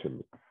mentor to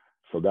me.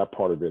 So that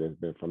part of it has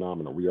been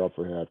phenomenal. We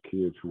also have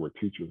kids who are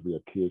teachers. We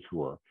have kids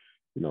who are,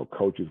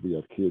 coaches. We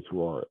have kids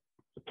who are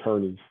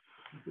attorneys.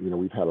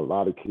 We've had a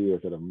lot of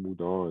kids that have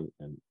moved on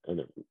and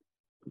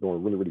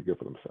doing really, really good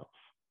for themselves.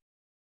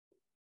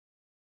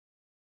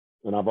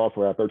 And I've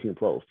also had 13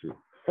 pros too.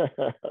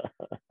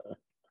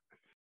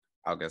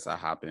 I guess I'll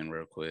hop in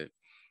real quick.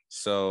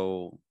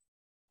 So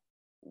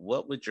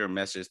what would your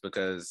message,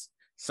 because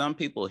some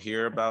people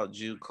hear about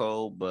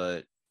JUCO,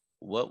 but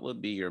what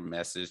would be your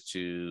message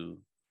to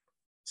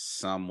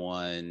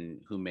someone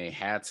who may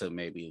have to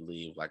maybe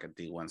leave like a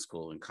D1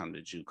 school and come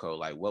to JUCO?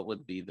 Like, what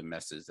would be the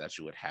message that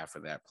you would have for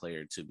that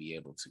player to be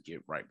able to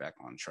get right back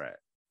on track?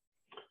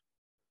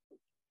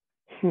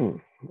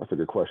 That's a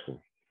good question.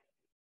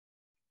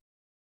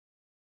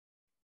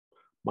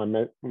 My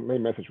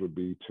main message would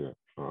be to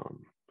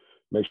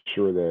make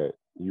sure that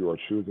you are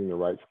choosing the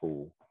right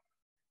school,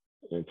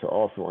 and to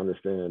also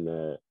understand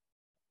that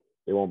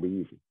it won't be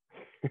easy.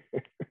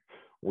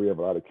 We have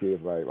a lot of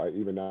kids, like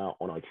even now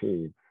on our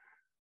team,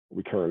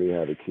 we currently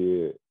have a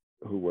kid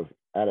who was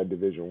at a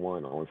Division I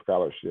on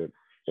scholarship,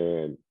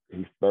 and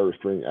he's third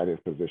string at his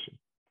position.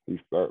 He's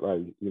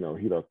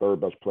he's our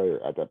third best player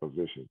at that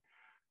position.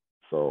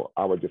 So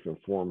I would just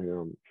inform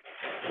him,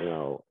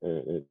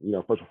 and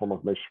first and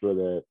foremost, make sure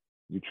that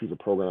you choose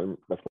a program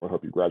that's going to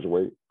help you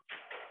graduate,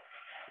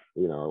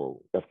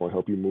 that's going to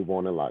help you move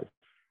on in life.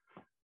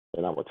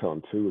 And I would tell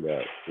him too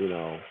that,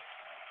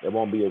 it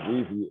won't be as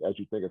easy as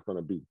you think it's going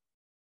to be.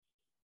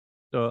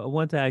 So I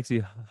want to ask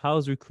you,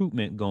 how's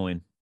recruitment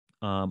going?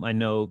 I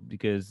know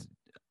because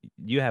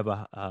you have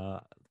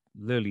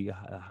literally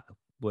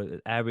what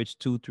average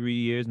 2-3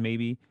 years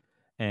maybe,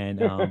 and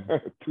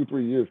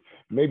 2-3 years,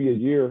 maybe a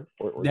year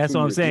or that's 2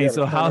 what I'm years.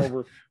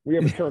 saying. We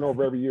have a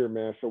turnover every year,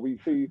 man. So we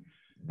see.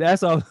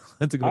 That's all.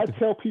 I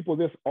tell people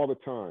this all the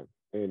time,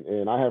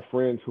 and I have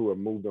friends who have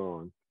moved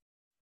on,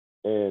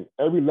 and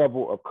every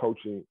level of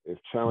coaching is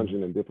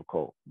challenging and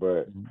difficult,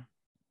 but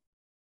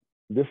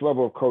this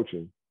level of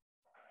coaching,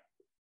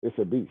 it's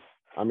a beast.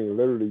 I mean,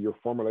 literally, you're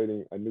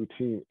formulating a new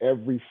team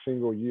every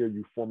single year.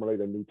 You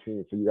formulate a new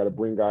team, so you got to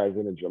bring guys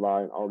in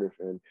July and August,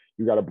 and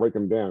you got to break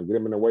them down, get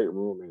them in the weight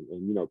room,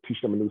 and teach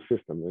them a new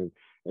system.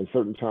 And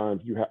certain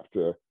times you have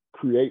to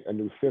create a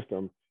new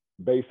system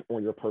based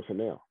on your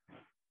personnel.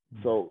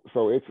 So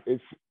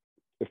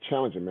it's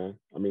challenging, man.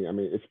 I mean,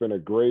 it's been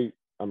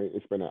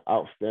it's been an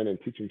outstanding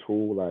teaching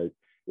tool. Like,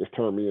 it's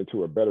turned me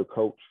into a better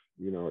coach,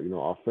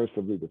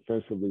 offensively,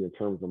 defensively, in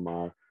terms of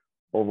my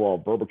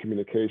overall verbal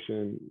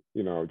communication,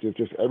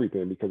 just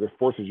everything, because it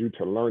forces you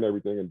to learn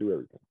everything and do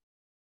everything.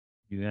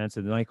 You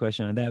answered my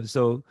question on that.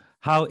 So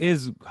how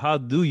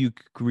do you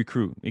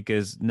recruit?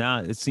 Because now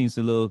it seems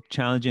a little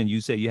challenging. You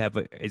said you have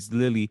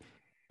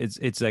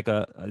it's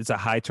a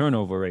high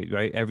turnover rate,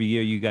 right? Every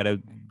year you got to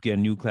get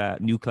a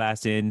new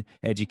class in,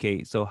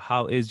 educate. So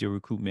how is your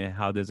recruitment?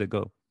 How does it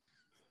go?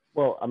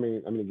 Well, I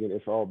mean, again,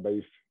 it's all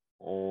based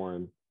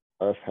on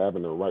us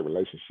having the right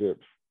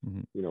relationships,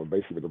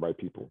 basically with the right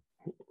people.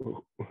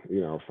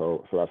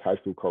 So that's high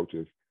school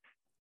coaches,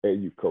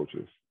 youth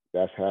coaches.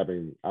 That's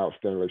having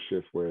outstanding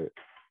relationships with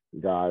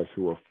guys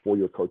who are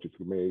 4-year coaches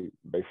who may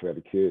basically have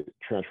a kid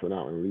transferring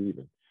out and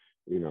leaving.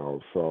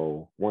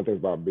 So one thing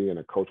about being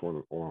a coach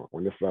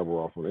on this level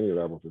or on any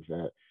levels is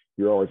that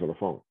you're always on the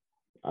phone.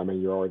 I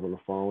mean, you're always on the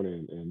phone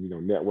and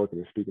networking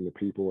and speaking to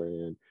people.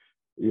 And,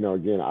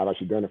 again, I've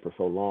actually done it for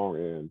so long,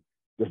 and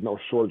there's no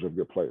shortage of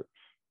good players.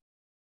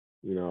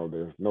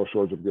 There's no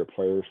shortage of good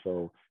players.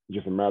 So it's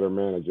just a matter,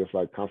 man, of just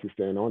like constantly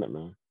staying on it,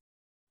 man.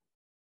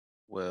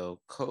 Well,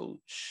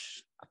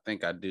 Coach, I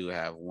think I do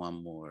have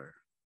one more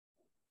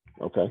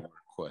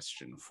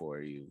question for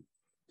you.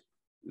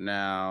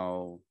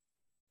 Now,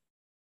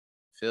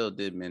 Phil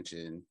did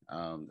mention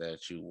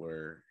that you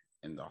were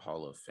in the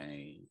Hall of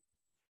Fame,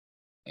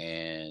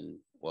 and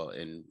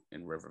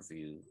in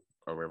Riverview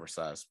or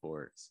Riverside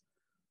Sports.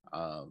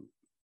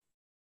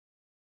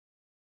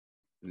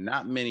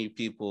 Not many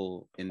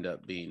people end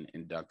up being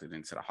inducted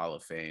into the Hall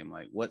of Fame.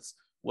 Like, what's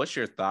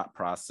your thought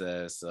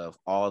process of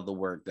all the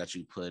work that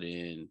you put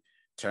in,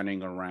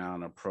 turning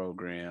around a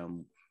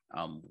program,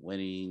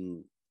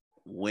 winning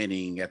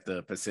at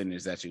the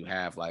percentage that you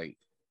have? Like,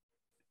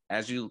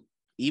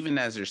 even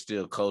as you're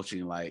still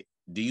coaching, like,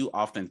 do you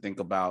often think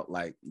about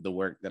like the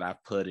work that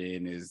I've put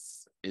in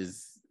is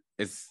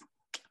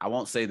I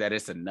won't say that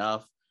it's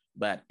enough,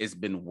 but it's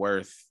been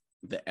worth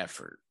the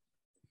effort?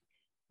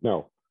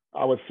 No,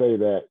 I would say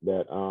that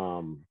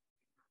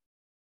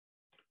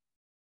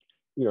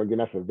again,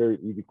 that's a very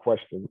easy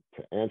question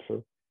to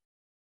answer.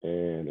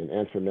 And in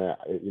answering that,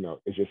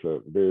 it's just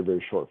a very,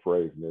 very short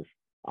phrase. And it's,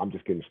 I'm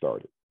just getting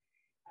started.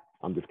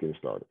 I'm just getting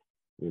started.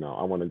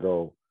 I want to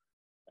go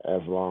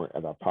as long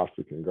as I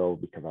possibly can go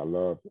because I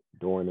love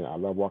doing it. I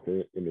love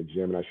walking in the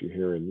gym and actually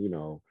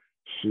hearing,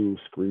 shoes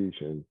screech.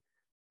 And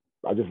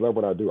I just love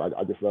what I do.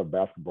 I just love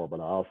basketball, but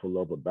I also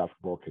love what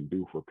basketball can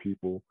do for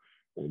people.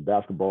 And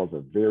basketball is a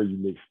very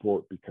unique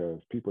sport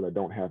because people that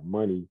don't have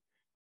money,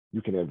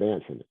 you can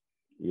advance in it.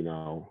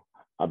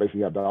 I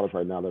basically have dollars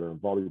right now that are in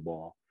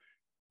volleyball.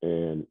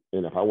 And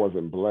if I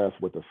wasn't blessed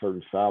with a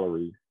certain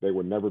salary, they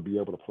would never be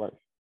able to play.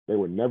 They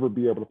would never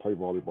be able to play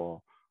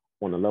volleyball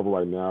on the level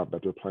right now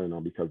that they're playing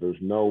on because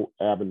there's no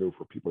avenue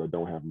for people that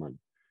don't have money.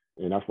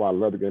 And that's why I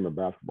love the game of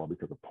basketball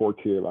because a poor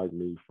kid like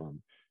me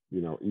from,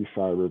 East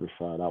Side,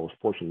 Riverside, I was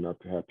fortunate enough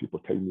to have people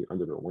take me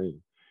under their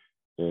wing.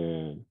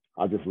 And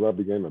I just love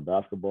the game of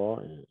basketball.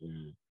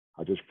 And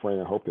I just pray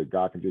and hope that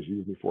God can just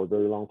use me for a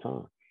very long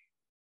time.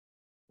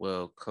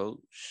 Well,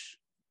 Coach,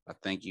 I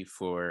thank you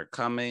for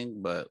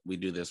coming, but we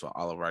do this with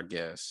all of our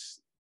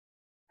guests.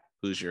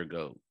 Who's your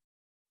GOAT?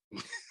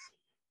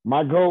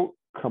 My GOAT?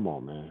 Come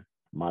on, man.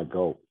 My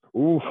GOAT.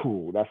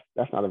 Ooh, that's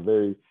not a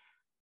very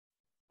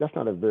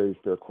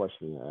fair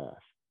question to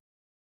ask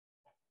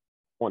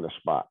on the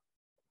spot.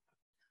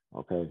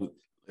 Okay.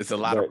 It's a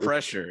lot of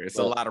pressure. It's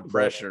a lot of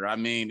pressure. I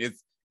mean,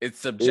 it's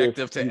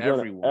subjective to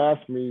everyone.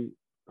 Ask me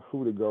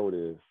who the GOAT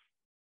is.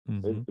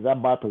 Mm-hmm. Is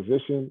that by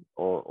position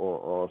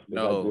or is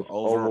no, that just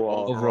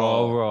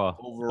overall?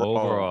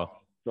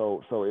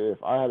 So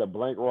if I had a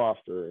blank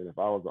roster and if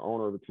I was the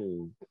owner of the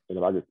team and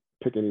if I could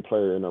pick any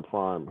player in their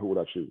prime, who would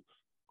I choose?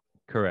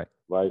 Correct.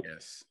 Right?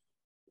 Yes.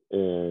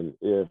 And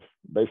if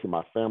basically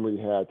my family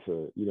had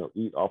to,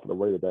 eat off of the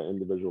way that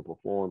individual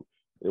performed,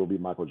 it would be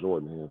Michael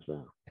Jordan, hands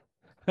down.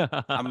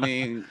 I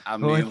mean,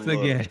 Once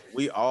again,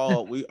 we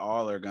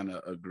all are gonna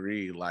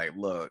agree. Like,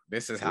 look,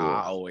 this is how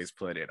I always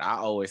put it. I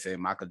always say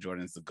Michael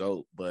Jordan's the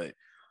GOAT, but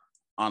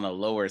on a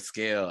lower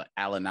scale,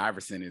 Allen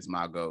Iverson is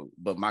my GOAT.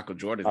 But Michael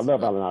Jordan's I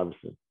love Allen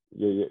Iverson.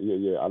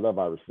 Yeah. I love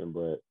Iverson,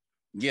 but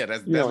yeah,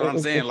 that's what I'm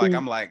saying. Like,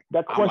 I'm like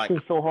that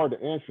question's so hard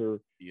to answer.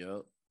 Yeah,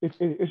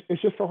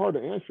 it's just so hard to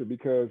answer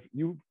because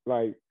you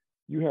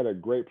had a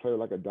great player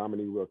like a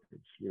Dominique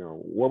Wilkins.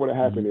 What would have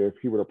happened if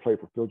he would have played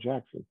for Phil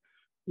Jackson?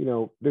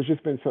 There's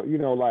just been so,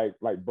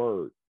 like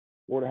Bird.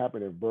 What would have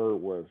happened if Bird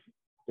was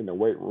in the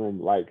weight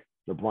room like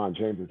LeBron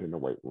James is in the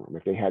weight room,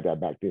 if they had that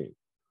back then?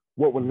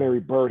 What would Larry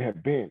Bird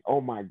have been?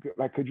 Oh my God.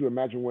 Like, could you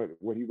imagine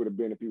what he would have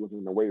been if he was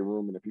in the weight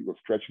room and if he was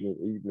stretching and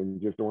eating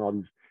and just doing all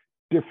these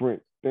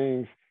different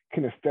things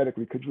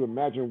kinesthetically? Could you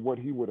imagine what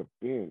he would have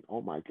been?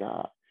 Oh my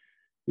God.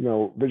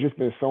 There's just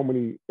been so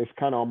many, it's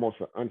kind of almost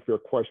an unfair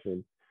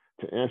question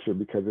to answer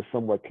because it's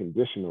somewhat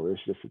conditional.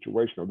 It's just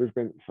situational. There's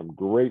been some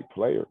great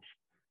players.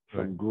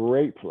 Some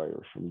great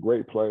players, and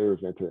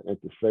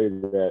to say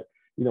that,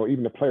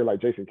 even a player like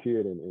Jason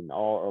Kidd and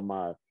all of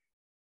my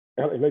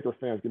LA Lakers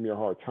fans give me a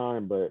hard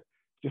time, but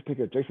just think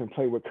if Jason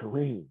played with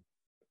Kareem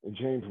and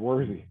James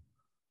Worthy.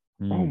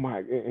 Oh my,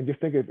 and just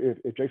think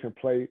if Jason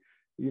played,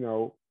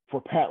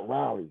 for Pat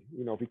Riley,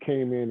 if he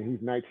came in and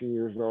he's 19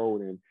 years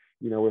old and,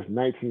 it's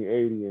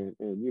 1980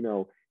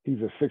 and he's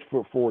a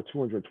 6'4",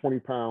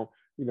 220-pound,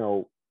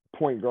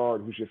 point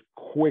guard who's just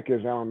quick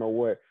as I don't know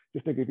what.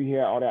 Just think if he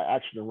had all that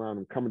action around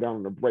him, coming down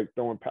on the break,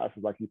 throwing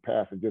passes like he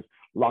passed and just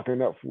locking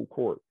up full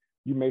court,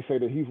 you may say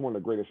that he's one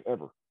of the greatest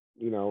ever,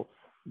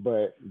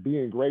 but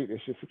being great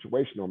is just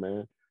situational,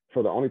 man.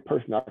 So the only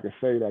person I can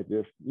say that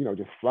just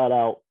flat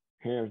out,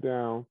 hands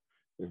down,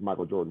 is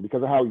Michael Jordan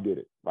because of how he did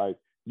it. Like,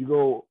 you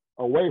go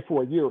away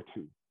for a year or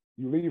two,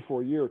 you leave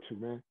for a year or two,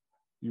 man.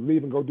 You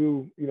leave and go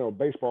do,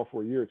 baseball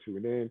for a year or two,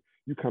 and then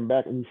you come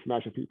back and you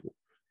smashing people.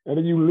 And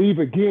then you leave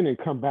again and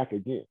come back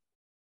again.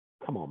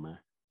 Come on, man.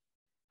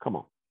 Come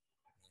on.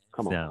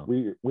 No.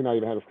 We're not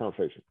even having this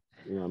conversation.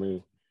 You know what I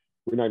mean?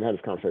 We're not even having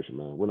this conversation,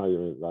 man. We're not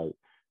even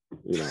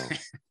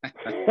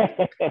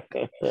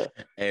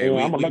Hey,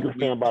 I'm a Lakers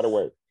fan, by the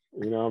way.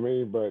 You know what I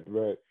mean?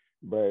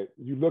 But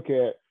you look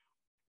at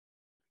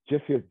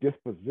just his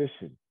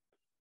disposition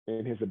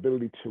and his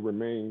ability to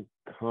remain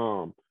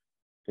calm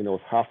in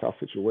those hostile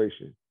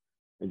situations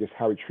and just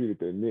how he treated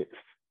the Knicks.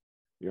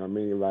 You know what I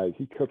mean? Like,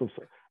 he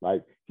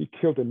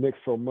killed the Knicks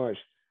so much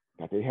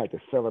that they had to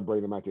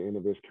celebrate him at the end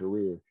of his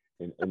career,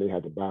 and they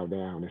had to bow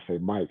down and say,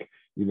 Mike,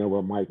 you know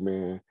what, Mike,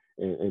 man.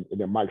 And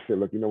then Mike said,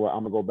 look, you know what,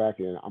 I'm going to go back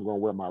and I'm going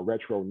to wear my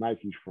retro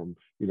Nikes from,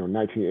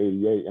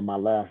 1988 in my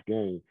last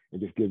game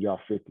and just give y'all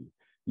 50.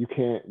 You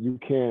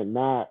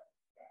cannot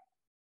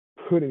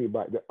put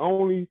anybody. The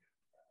only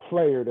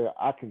player that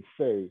I can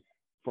say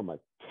from a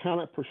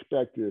talent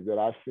perspective that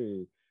I've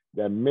seen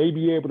that may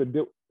be able to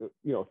deal,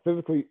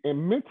 physically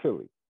and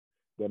mentally,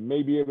 that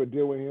may be able to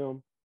deal with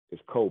him is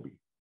Kobe.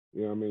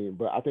 You know what I mean?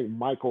 But I think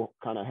Michael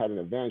kind of had an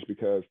advantage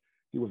because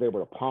he was able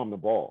to palm the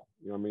ball.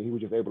 You know what I mean? He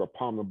was just able to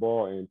palm the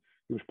ball, and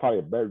he was probably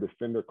a better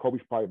defender.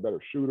 Kobe's probably a better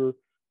shooter,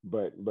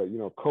 but you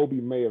know, Kobe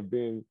may have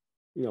been,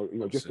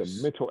 just the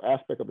mental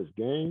aspect of his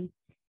game,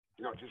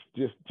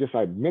 just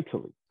like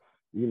mentally,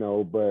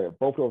 but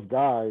both of those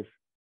guys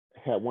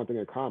had one thing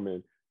in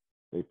common.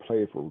 They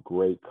played for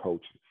great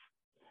coaches.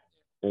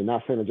 And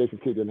not saying that Jason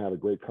Kidd didn't have a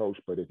great coach,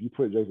 but if you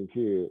put Jason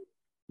Kidd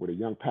with a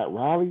young Pat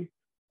Riley,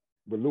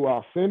 with Lou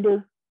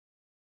Alcindor,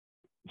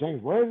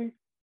 James Worthy,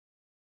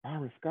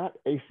 Byron Scott,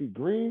 AC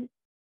Green,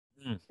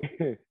 he's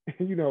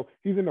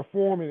in the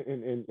form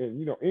in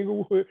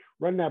Inglewood,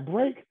 running that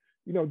break,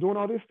 doing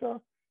all this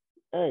stuff.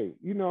 Hey,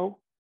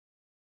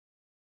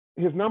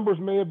 his numbers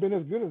may have been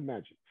as good as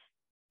Magic's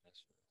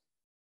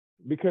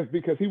because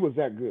he was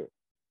that good.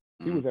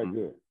 He was that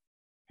good.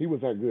 He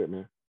was that good,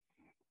 man.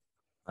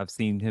 I've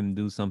seen him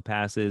do some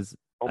passes.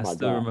 I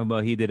still God.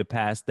 remember he did a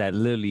pass that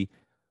literally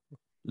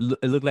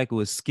it looked like it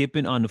was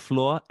skipping on the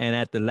floor, and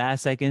at the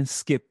last second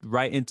skipped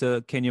right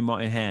into Kenyon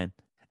Martin's hand.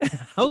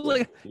 I was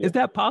like, is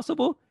that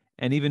possible?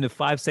 And even the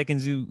 5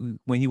 seconds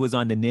when he was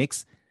on the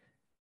Knicks,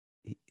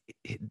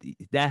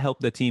 that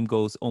helped the team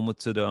goes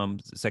almost to the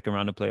second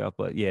round of playoff.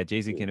 But yeah,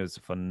 Jason Kidd was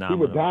phenomenal.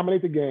 He would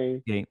dominate the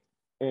game.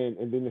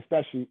 And then the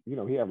stat sheet,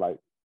 he had like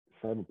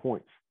 7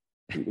 points.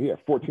 He had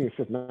 14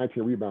 assists,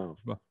 19 rebounds.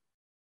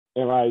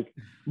 And like,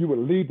 you would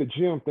leave the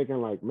gym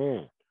thinking like,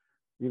 man,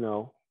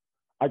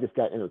 I just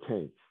got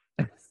entertained.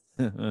 You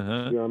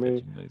know what I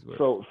mean?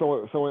 So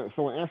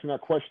in answering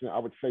that question, I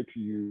would say to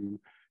you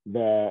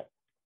that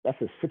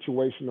that's a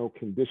situational,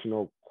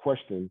 conditional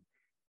question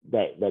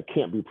that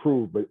can't be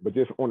proved, but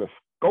just on the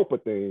scope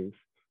of things,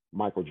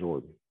 Michael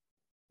Jordan.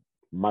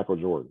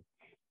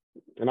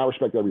 And I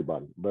respect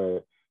everybody,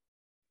 but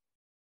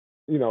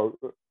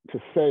to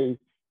say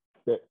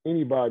that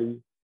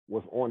anybody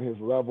was on his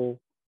level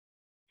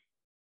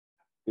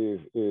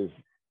is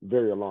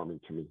very alarming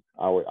to me.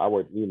 I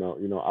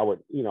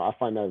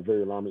find that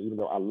very alarming, even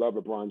though I love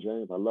LeBron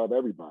James, I love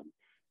everybody,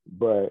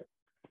 but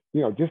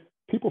just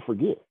people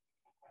forget.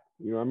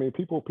 You know what I mean?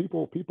 People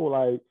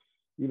like,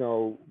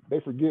 they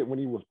forget when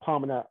he was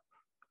palming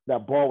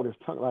that ball with his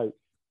tongue. Like,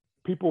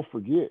 people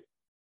forget,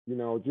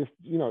 just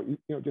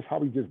how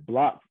he just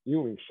blocked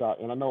Ewing's shot.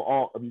 And I know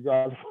all of you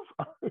guys,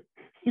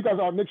 you guys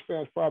are Knicks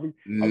fans probably.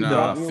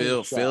 No,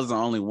 Phil's the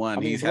only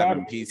one. He's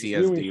having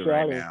PTSD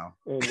right now.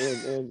 And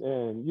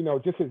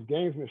just his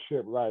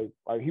gamesmanship,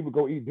 like he would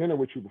go eat dinner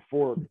with you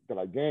before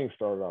the game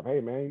started off.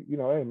 Hey man,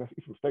 let's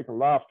eat some steak and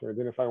lobster. And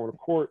then if I on the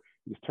court,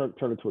 he just turned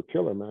into a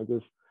killer, man.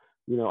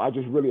 I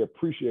just really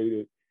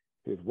appreciated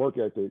his work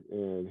ethic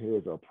and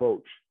his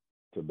approach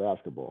to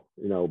basketball.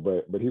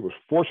 But he was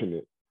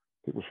fortunate.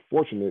 He was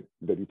fortunate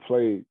that he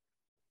played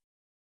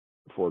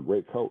for a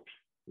great coach.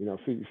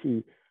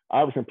 See,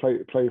 Iverson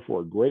played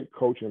for a great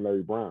coach in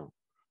Larry Brown.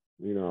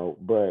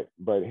 But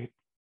he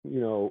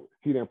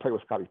didn't play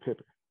with Scottie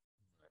Pippen.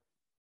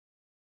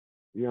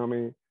 You know what I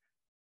mean?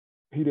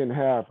 He didn't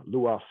have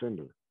Lou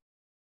Alcindor.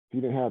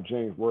 He didn't have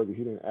James Worthy.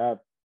 He didn't have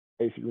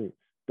AC Green.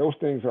 Those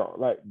things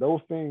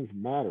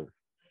matter.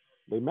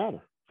 They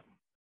matter.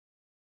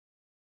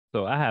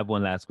 So I have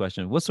one last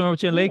question. What's wrong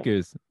with your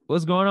Lakers?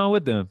 What's going on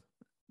with them?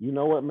 You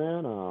know what,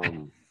 man?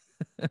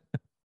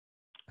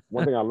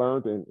 One thing I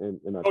learned in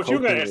Coach, you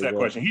gotta answer that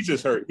question. He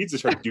just hurt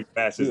you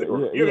fast as you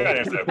gotta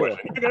answer that question.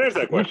 You gotta answer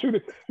that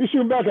question. He's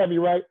shooting back at me,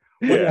 right?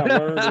 One thing I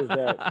learned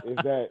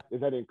is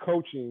that in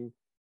coaching,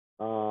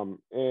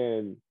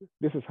 and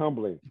this is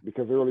humbling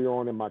because early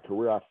on in my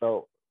career, I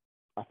felt,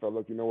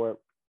 look, you know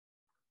what?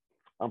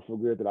 I'm so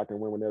good that I can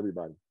win with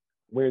everybody,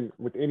 win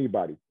with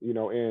anybody,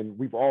 and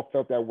we've all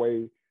felt that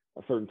way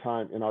a certain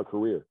time in our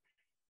career.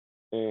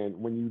 And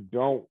when you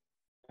don't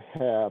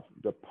have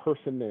the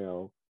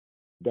personnel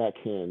that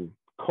can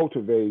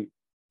cultivate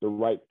the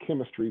right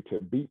chemistry to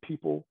beat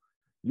people,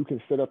 you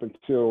can sit up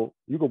until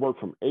you can work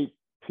from 8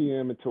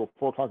 p.m. until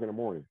 4 o'clock in the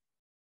morning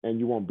and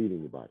you won't beat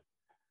anybody.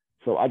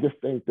 So I just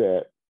think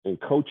that in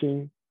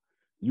coaching,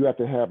 you have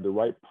to have the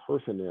right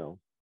personnel.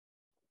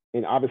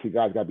 And obviously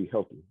guys got to be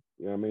healthy,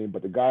 you know what I mean?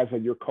 But the guys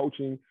that you're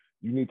coaching,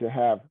 you need to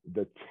have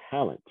the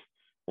talent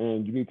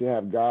and you need to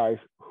have guys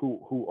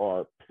who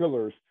are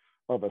pillars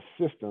of a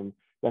system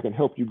that can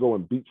help you go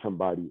and beat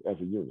somebody as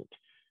a unit.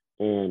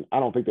 And I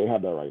don't think they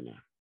have that right now.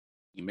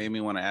 You made me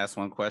want to ask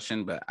one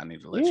question, but I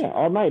need to let you. Yeah,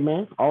 all night,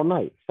 man. All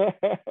night.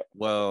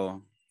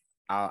 Well,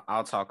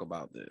 I'll talk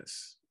about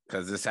this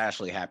because this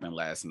actually happened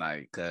last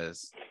night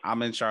because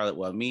I'm in Charlotte.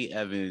 Well, me,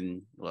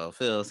 Evan,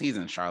 Phil, he's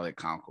in Charlotte,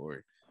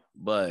 Concord.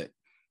 But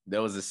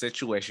there was a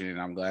situation,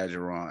 and I'm glad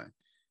you're on.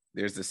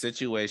 There's a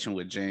situation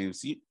with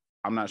James.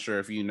 I'm not sure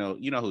if you know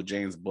who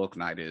James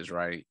Bouknight is,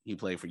 right? He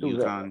played for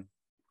UConn.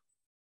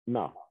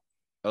 No.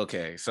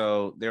 Okay,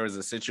 so there was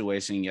a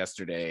situation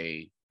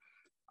yesterday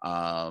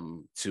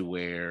to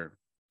where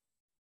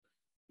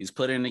he's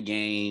put in the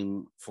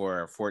game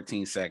for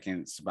 14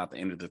 seconds about the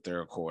end of the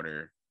third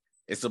quarter.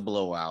 It's a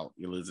blowout.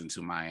 You're losing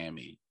to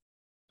Miami.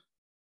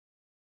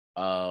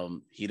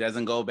 He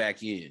doesn't go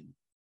back in.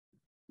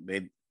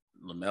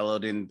 LaMelo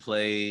didn't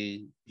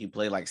play. He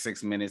played like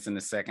 6 minutes in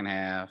the second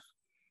half.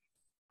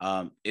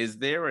 Is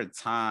there a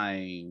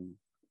time?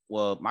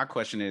 Well, my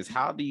question is,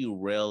 how do you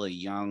reel a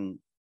young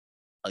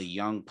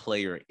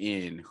player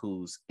in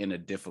who's in a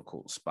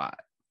difficult spot?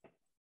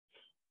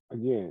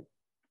 Again,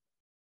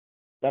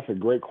 that's a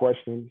great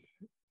question.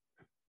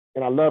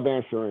 And I love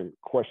answering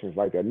questions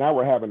like that. Now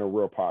we're having a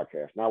real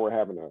podcast. Now we're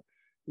having a,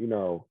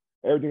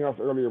 everything else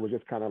earlier was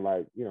just kind of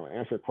like,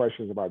 answer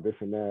questions about this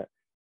and that.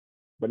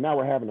 But now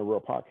we're having a real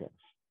podcast.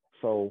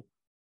 So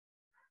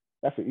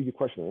that's an easy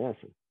question to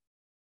answer.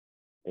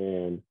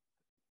 And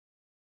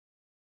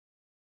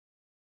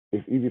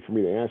it's easy for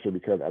me to answer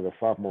because as a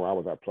sophomore, I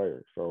was that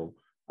player. So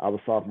I was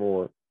a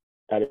sophomore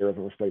at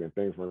Arizona State and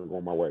things weren't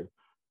going my way.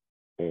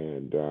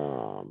 And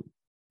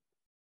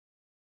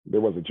there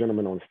was a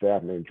gentleman on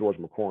staff named George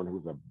McCorn,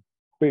 who's a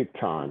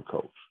big-time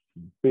coach.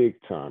 He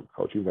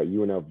was at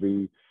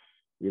UNLV,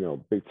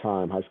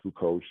 big-time high school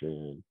coach.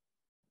 And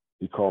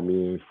he called me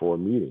in for a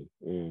meeting.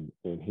 And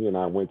he and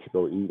I went to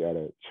go eat at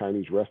a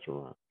Chinese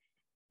restaurant.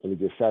 And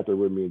he just sat there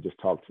with me and just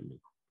talked to me.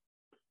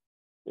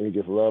 And he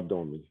just loved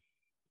on me.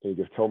 And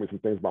he just told me some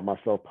things about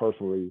myself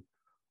personally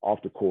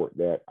off the court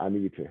that I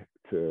needed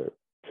to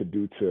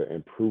do to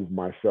improve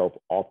myself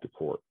off the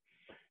court.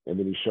 And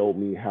then he showed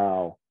me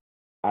how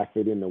I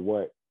fit into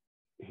what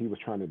he was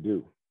trying to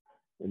do.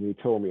 And he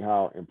told me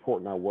how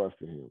important I was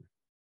to him.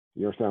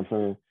 You understand what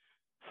I'm saying?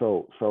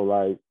 So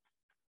like,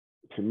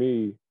 to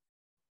me,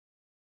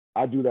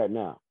 I do that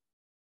now.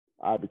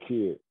 I have a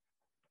kid.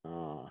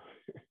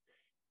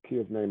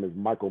 Kid's name is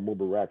Michael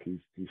Mubarak.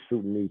 He's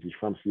Sudanese. He's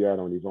from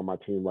Seattle, and he's on my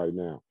team right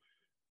now.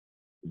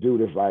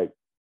 Dude is like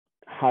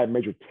high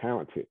major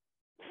talented.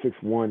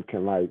 6'1",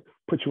 can like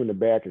put you in the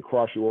back and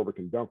cross you over,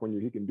 can dunk on you.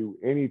 He can do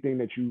anything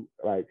that you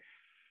like.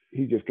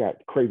 He just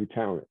got crazy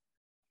talent,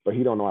 but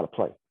he don't know how to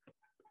play,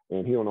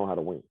 and he don't know how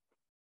to win.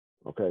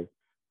 Okay,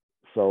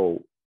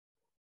 so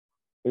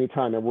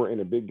anytime that we're in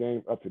a big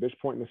game up to this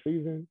point in the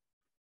season,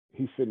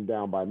 he's sitting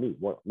down by me.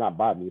 Well, not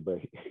by me, but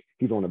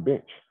he's on the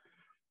bench.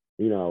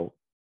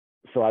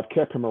 So I've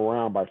kept him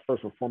around by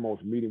first and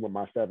foremost meeting with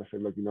my staff and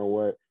saying, look, you know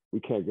what? We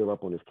can't give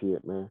up on this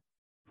kid, man.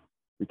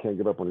 We can't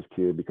give up on this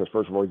kid because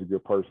first of all, he's a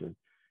good person.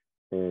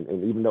 And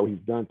even though he's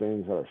done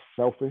things that are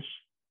selfish,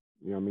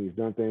 he's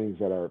done things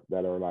that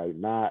are like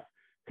not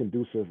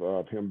conducive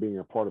of him being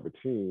a part of a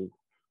team.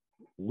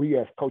 We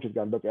as coaches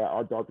got to look at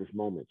our darkest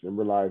moments and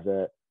realize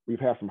that we've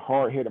had some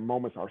hard-headed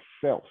moments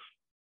ourselves,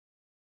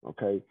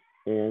 okay?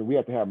 And we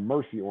have to have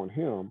mercy on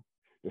him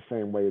the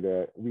same way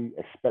that we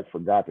expect for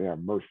God to have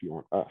mercy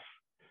on us.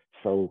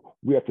 So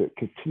we have to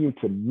continue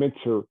to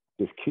mentor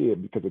this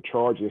kid because the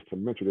charge is to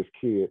mentor this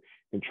kid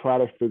and try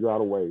to figure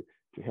out a way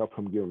to help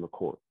him get on the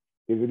court.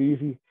 Is it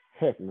easy?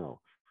 Heck no.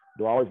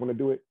 Do I always want to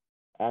do it?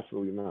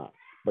 Absolutely not.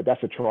 But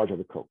that's the charge of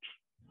the coach,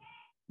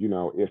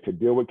 is to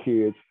deal with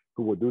kids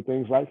who will do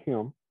things like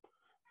him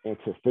and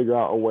to figure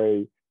out a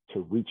way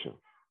to reach him.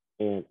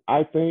 And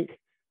I think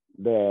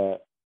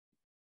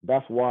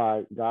that's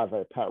why guys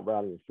like Pat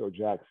Riley and Phil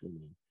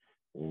Jackson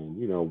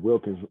and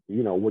Wilkins,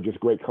 were just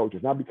great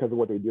coaches, not because of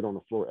what they did on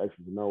the floor,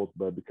 X's and O's,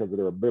 but because of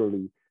their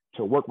ability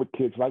to work with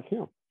kids like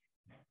him,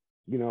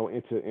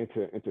 and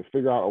to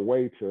figure out a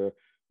way to,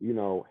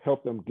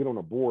 help them get on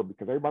the board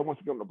because everybody wants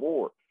to get on the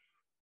board,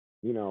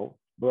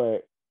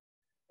 but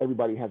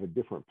everybody has a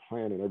different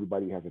plan and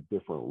everybody has a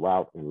different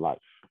route in life.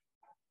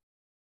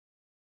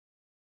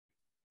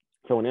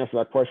 So in answer to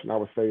that question, I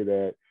would say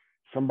that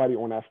somebody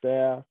on that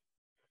staff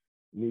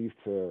needs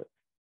to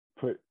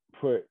put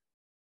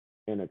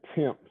an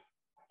attempt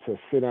to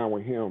sit down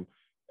with him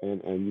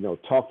and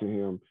talk to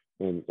him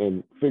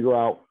and figure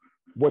out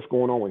what's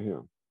going on with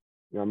him.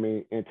 You know what I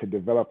mean? And to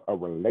develop a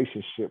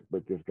relationship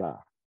with this guy,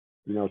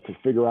 to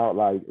figure out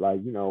like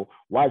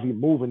why is he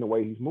moving the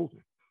way he's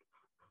moving?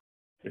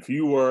 If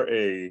you were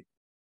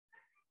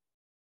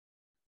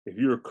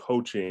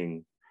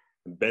coaching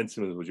Ben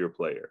Simmons was your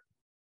player,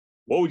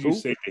 what would you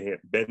say to him?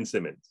 Ben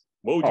Simmons.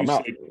 What would you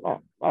say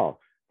to him?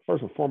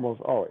 First and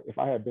foremost, if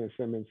I had Ben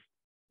Simmons,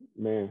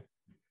 man,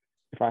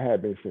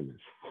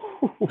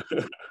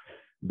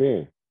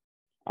 Ben,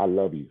 I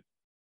love you.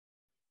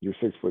 You're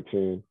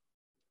 6'10".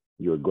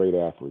 You're a great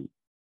athlete.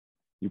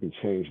 You can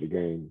change the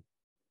game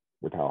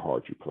with how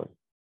hard you play.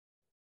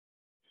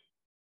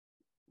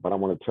 But I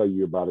want to tell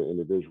you about an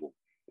individual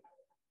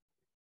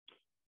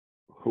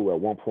who at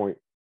one point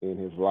in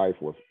his life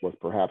was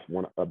perhaps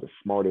one of the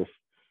smartest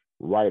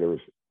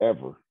writers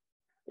ever.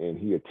 And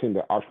he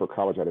attended Oxford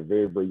College at a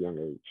very, very young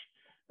age.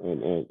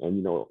 And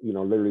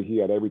literally he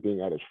had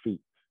everything at his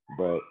feet,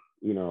 but,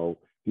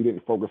 he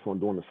didn't focus on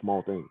doing the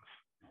small things.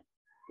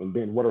 And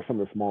Ben, what are some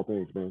of the small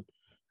things, Ben?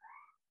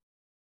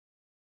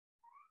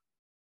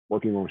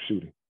 Working on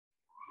shooting,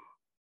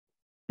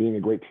 being a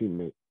great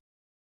teammate,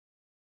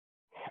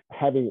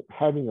 having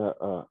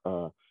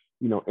a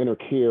inner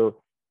care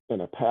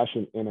and a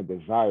passion and a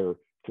desire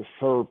to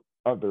serve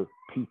other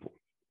people,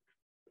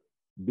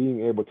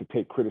 being able to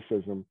take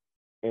criticism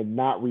and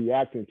not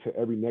reacting to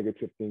every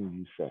negative thing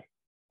you say.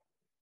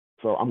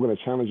 So I'm going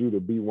to challenge you to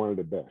be one of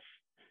the best.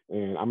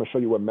 And I'm going to show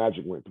you what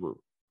Magic went through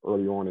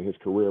early on in his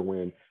career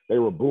when they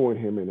were booing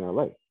him in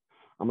LA.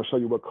 I'm gonna show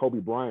you what Kobe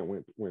Bryant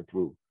went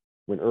through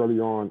when early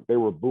on they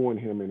were booing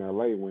him in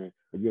LA when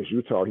against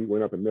Utah he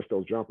went up and missed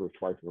those jumpers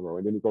twice in a row,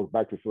 and then he goes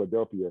back to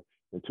Philadelphia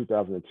in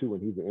 2002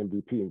 and he's an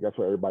MVP, and guess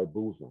what? Everybody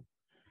boos him.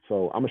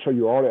 So I'm gonna show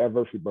you all the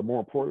adversity, but more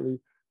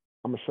importantly,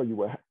 I'm gonna show you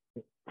what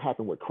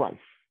happened with Christ,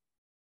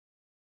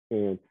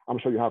 and I'm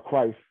gonna show you how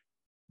Christ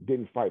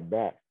didn't fight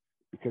back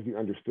because he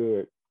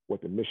understood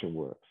what the mission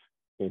was,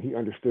 and he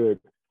understood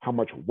how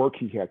much work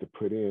he had to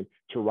put in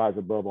to rise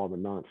above all the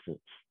nonsense.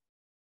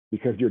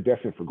 Because you're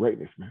destined for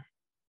greatness, man.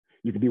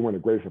 You can be one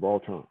of the greatest of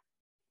all time.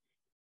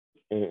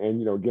 And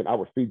you know, again, I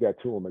would feed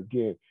that to him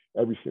again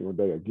every single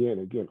day,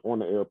 again, on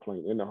the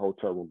airplane, in the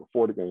hotel room,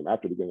 before the game,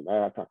 after the game,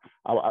 at time.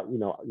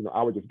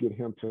 I would just get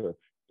him to,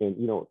 and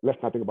you know, let's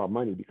not think about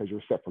money because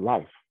you're set for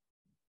life.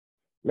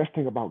 Let's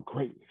think about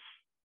greatness.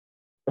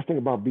 Let's think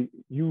about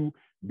you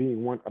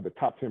being one of the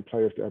top 10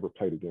 players to ever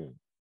play the game.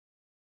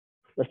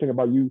 Let's think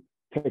about you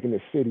taking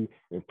this city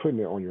and putting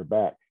it on your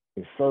back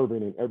and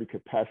serving in every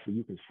capacity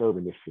you can serve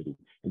in this city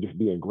and just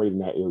being great in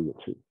that area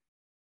too.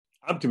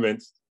 I'm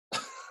convinced.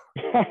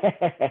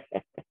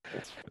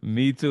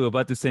 Me too.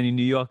 About to send you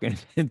New York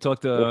and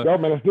talk to. Let's go,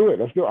 man. Let's do it.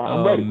 Let's do it.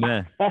 I'm ready.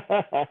 Man.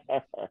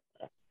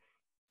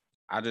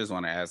 I just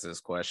want to ask this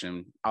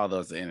question, although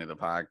it's the end of the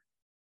pod.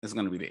 It's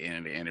going to be the end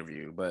of the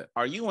interview. But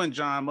are you and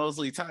John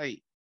Mosley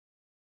tight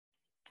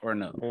or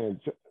no? Man,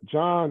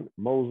 John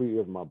Mosley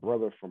is my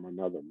brother from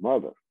another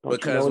mother.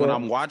 Because when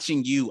I'm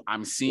watching you,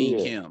 I'm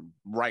seeing him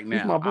right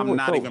now. I'm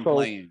not even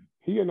playing.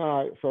 He and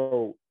I,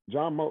 so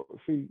John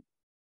see,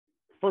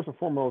 first and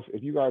foremost,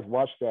 if you guys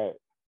watch that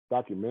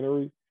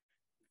documentary,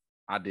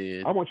 I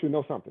did. I want you to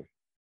know something.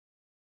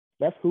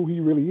 That's who he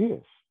really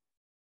is.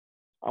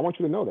 I want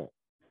you to know that.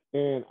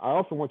 And I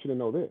also want you to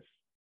know this.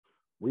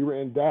 We were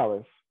in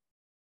Dallas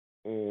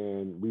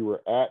and we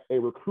were at a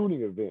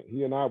recruiting event.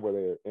 He and I were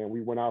there and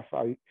we went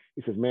outside.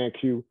 He says, man,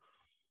 Q,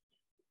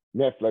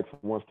 Netflix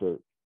wants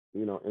to,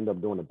 you know, end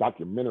up doing a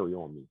documentary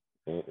on me.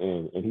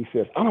 And he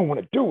says, I don't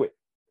want to do it.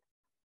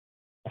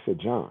 I said,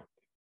 John,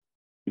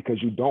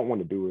 because you don't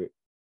want to do it,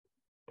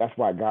 that's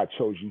why God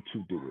chose you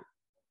to do it.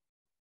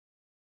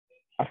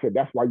 I said,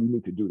 that's why you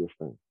need to do this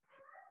thing.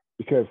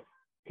 Because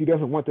he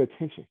doesn't want the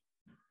attention.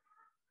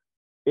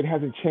 It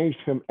hasn't changed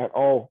him at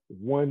all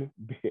one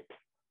bit.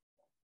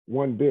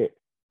 One bit.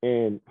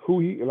 And who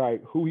he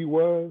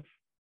was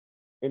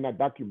in that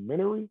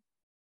documentary,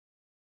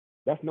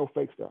 that's no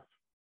fake stuff.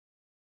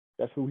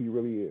 That's who he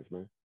really is,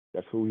 man.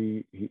 That's who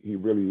he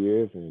really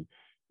is. And,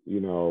 you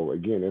know,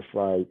 again, it's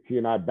like he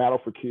and I battle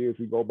for kids.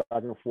 We go back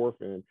and forth,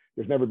 and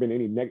there's never been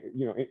any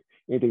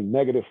anything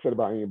negative said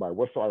about anybody.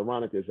 What's so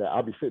ironic is that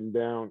I'll be sitting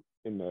down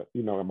in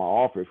in my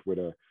office with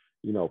a,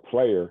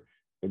 player,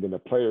 and then the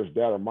player's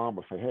dad or mom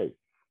will say, hey,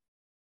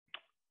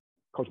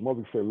 Coach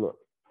Mosley said, look,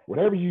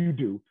 whatever you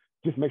do,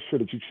 just make sure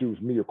that you choose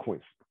me or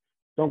Quincy.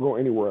 Don't go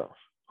anywhere else.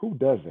 Who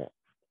does that?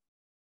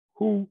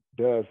 Who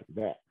does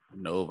that?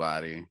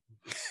 Nobody.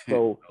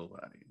 So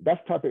Nobody. That's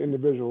the type of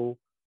individual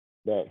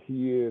that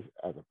he is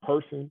as a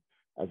person,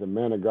 as a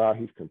man of God.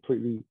 He's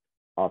completely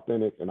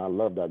authentic, and I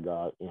love that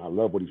guy, and I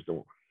love what he's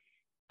doing.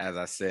 As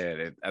I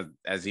said,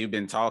 as you've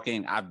been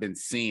talking, I've been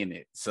seeing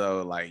it.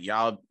 So like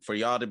for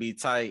y'all to be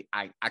tight,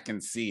 I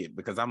can see it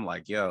because I'm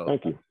like, yo,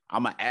 thank you. I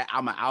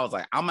was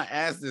like, I'm gonna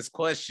ask this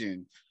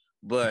question,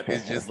 but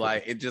it's just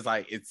like,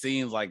 it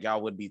seems like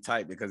y'all would be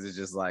tight because it's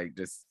just like,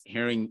 just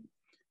hearing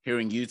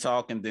you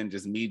talk and then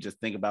just me just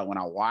think about when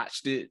I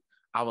watched it,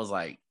 I was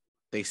like,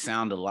 they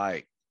sound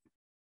alike.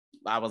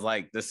 I was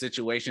like, the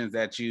situations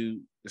that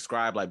you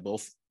described, like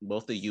both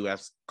the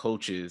US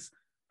coaches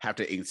have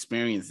to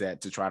experience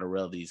that to try to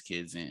reel these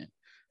kids in.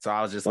 So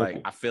I was just like,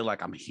 I feel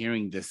like I'm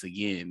hearing this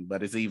again,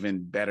 but it's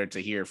even better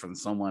to hear from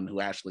someone who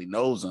actually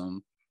knows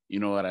them. You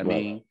know what I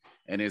mean?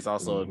 And it's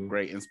also a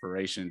great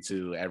inspiration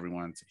to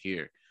everyone to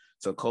hear.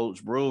 So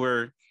Coach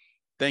Brewer,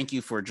 thank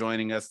you for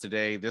joining us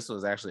today. This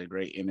was actually a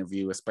great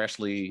interview,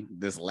 especially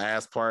this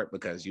last part,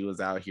 because you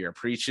was out here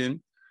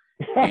preaching.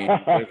 And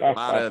there's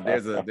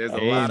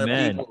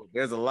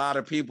a lot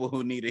of people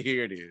who need to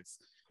hear this.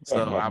 So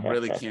I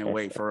really can't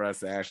wait for us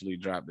to actually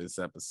drop this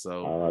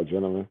episode. All right,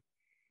 gentlemen.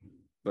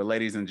 But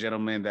ladies and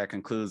gentlemen, that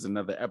concludes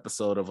another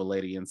episode of A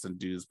Lady and Some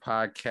Dudes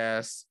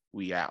podcast.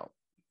 We out.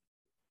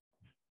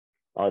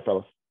 All right,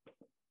 fellas.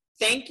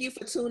 Thank you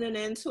for tuning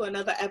in to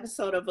another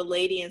episode of A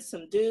Lady and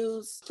Some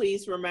Dudes.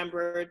 Please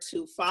remember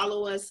to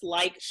follow us,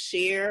 like,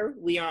 share.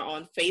 We are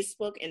on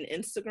Facebook and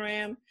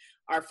Instagram.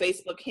 Our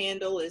Facebook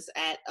handle is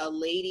at A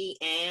Lady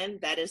and,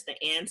 that is the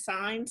and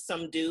sign,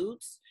 Some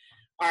Dudes.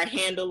 Our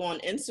handle on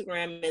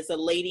Instagram is A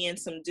Lady and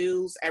Some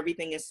Dudes.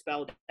 Everything is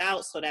spelled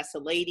out. So that's A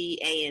Lady,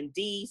 A and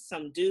D,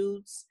 Some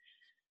Dudes.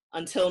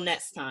 Until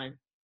next time.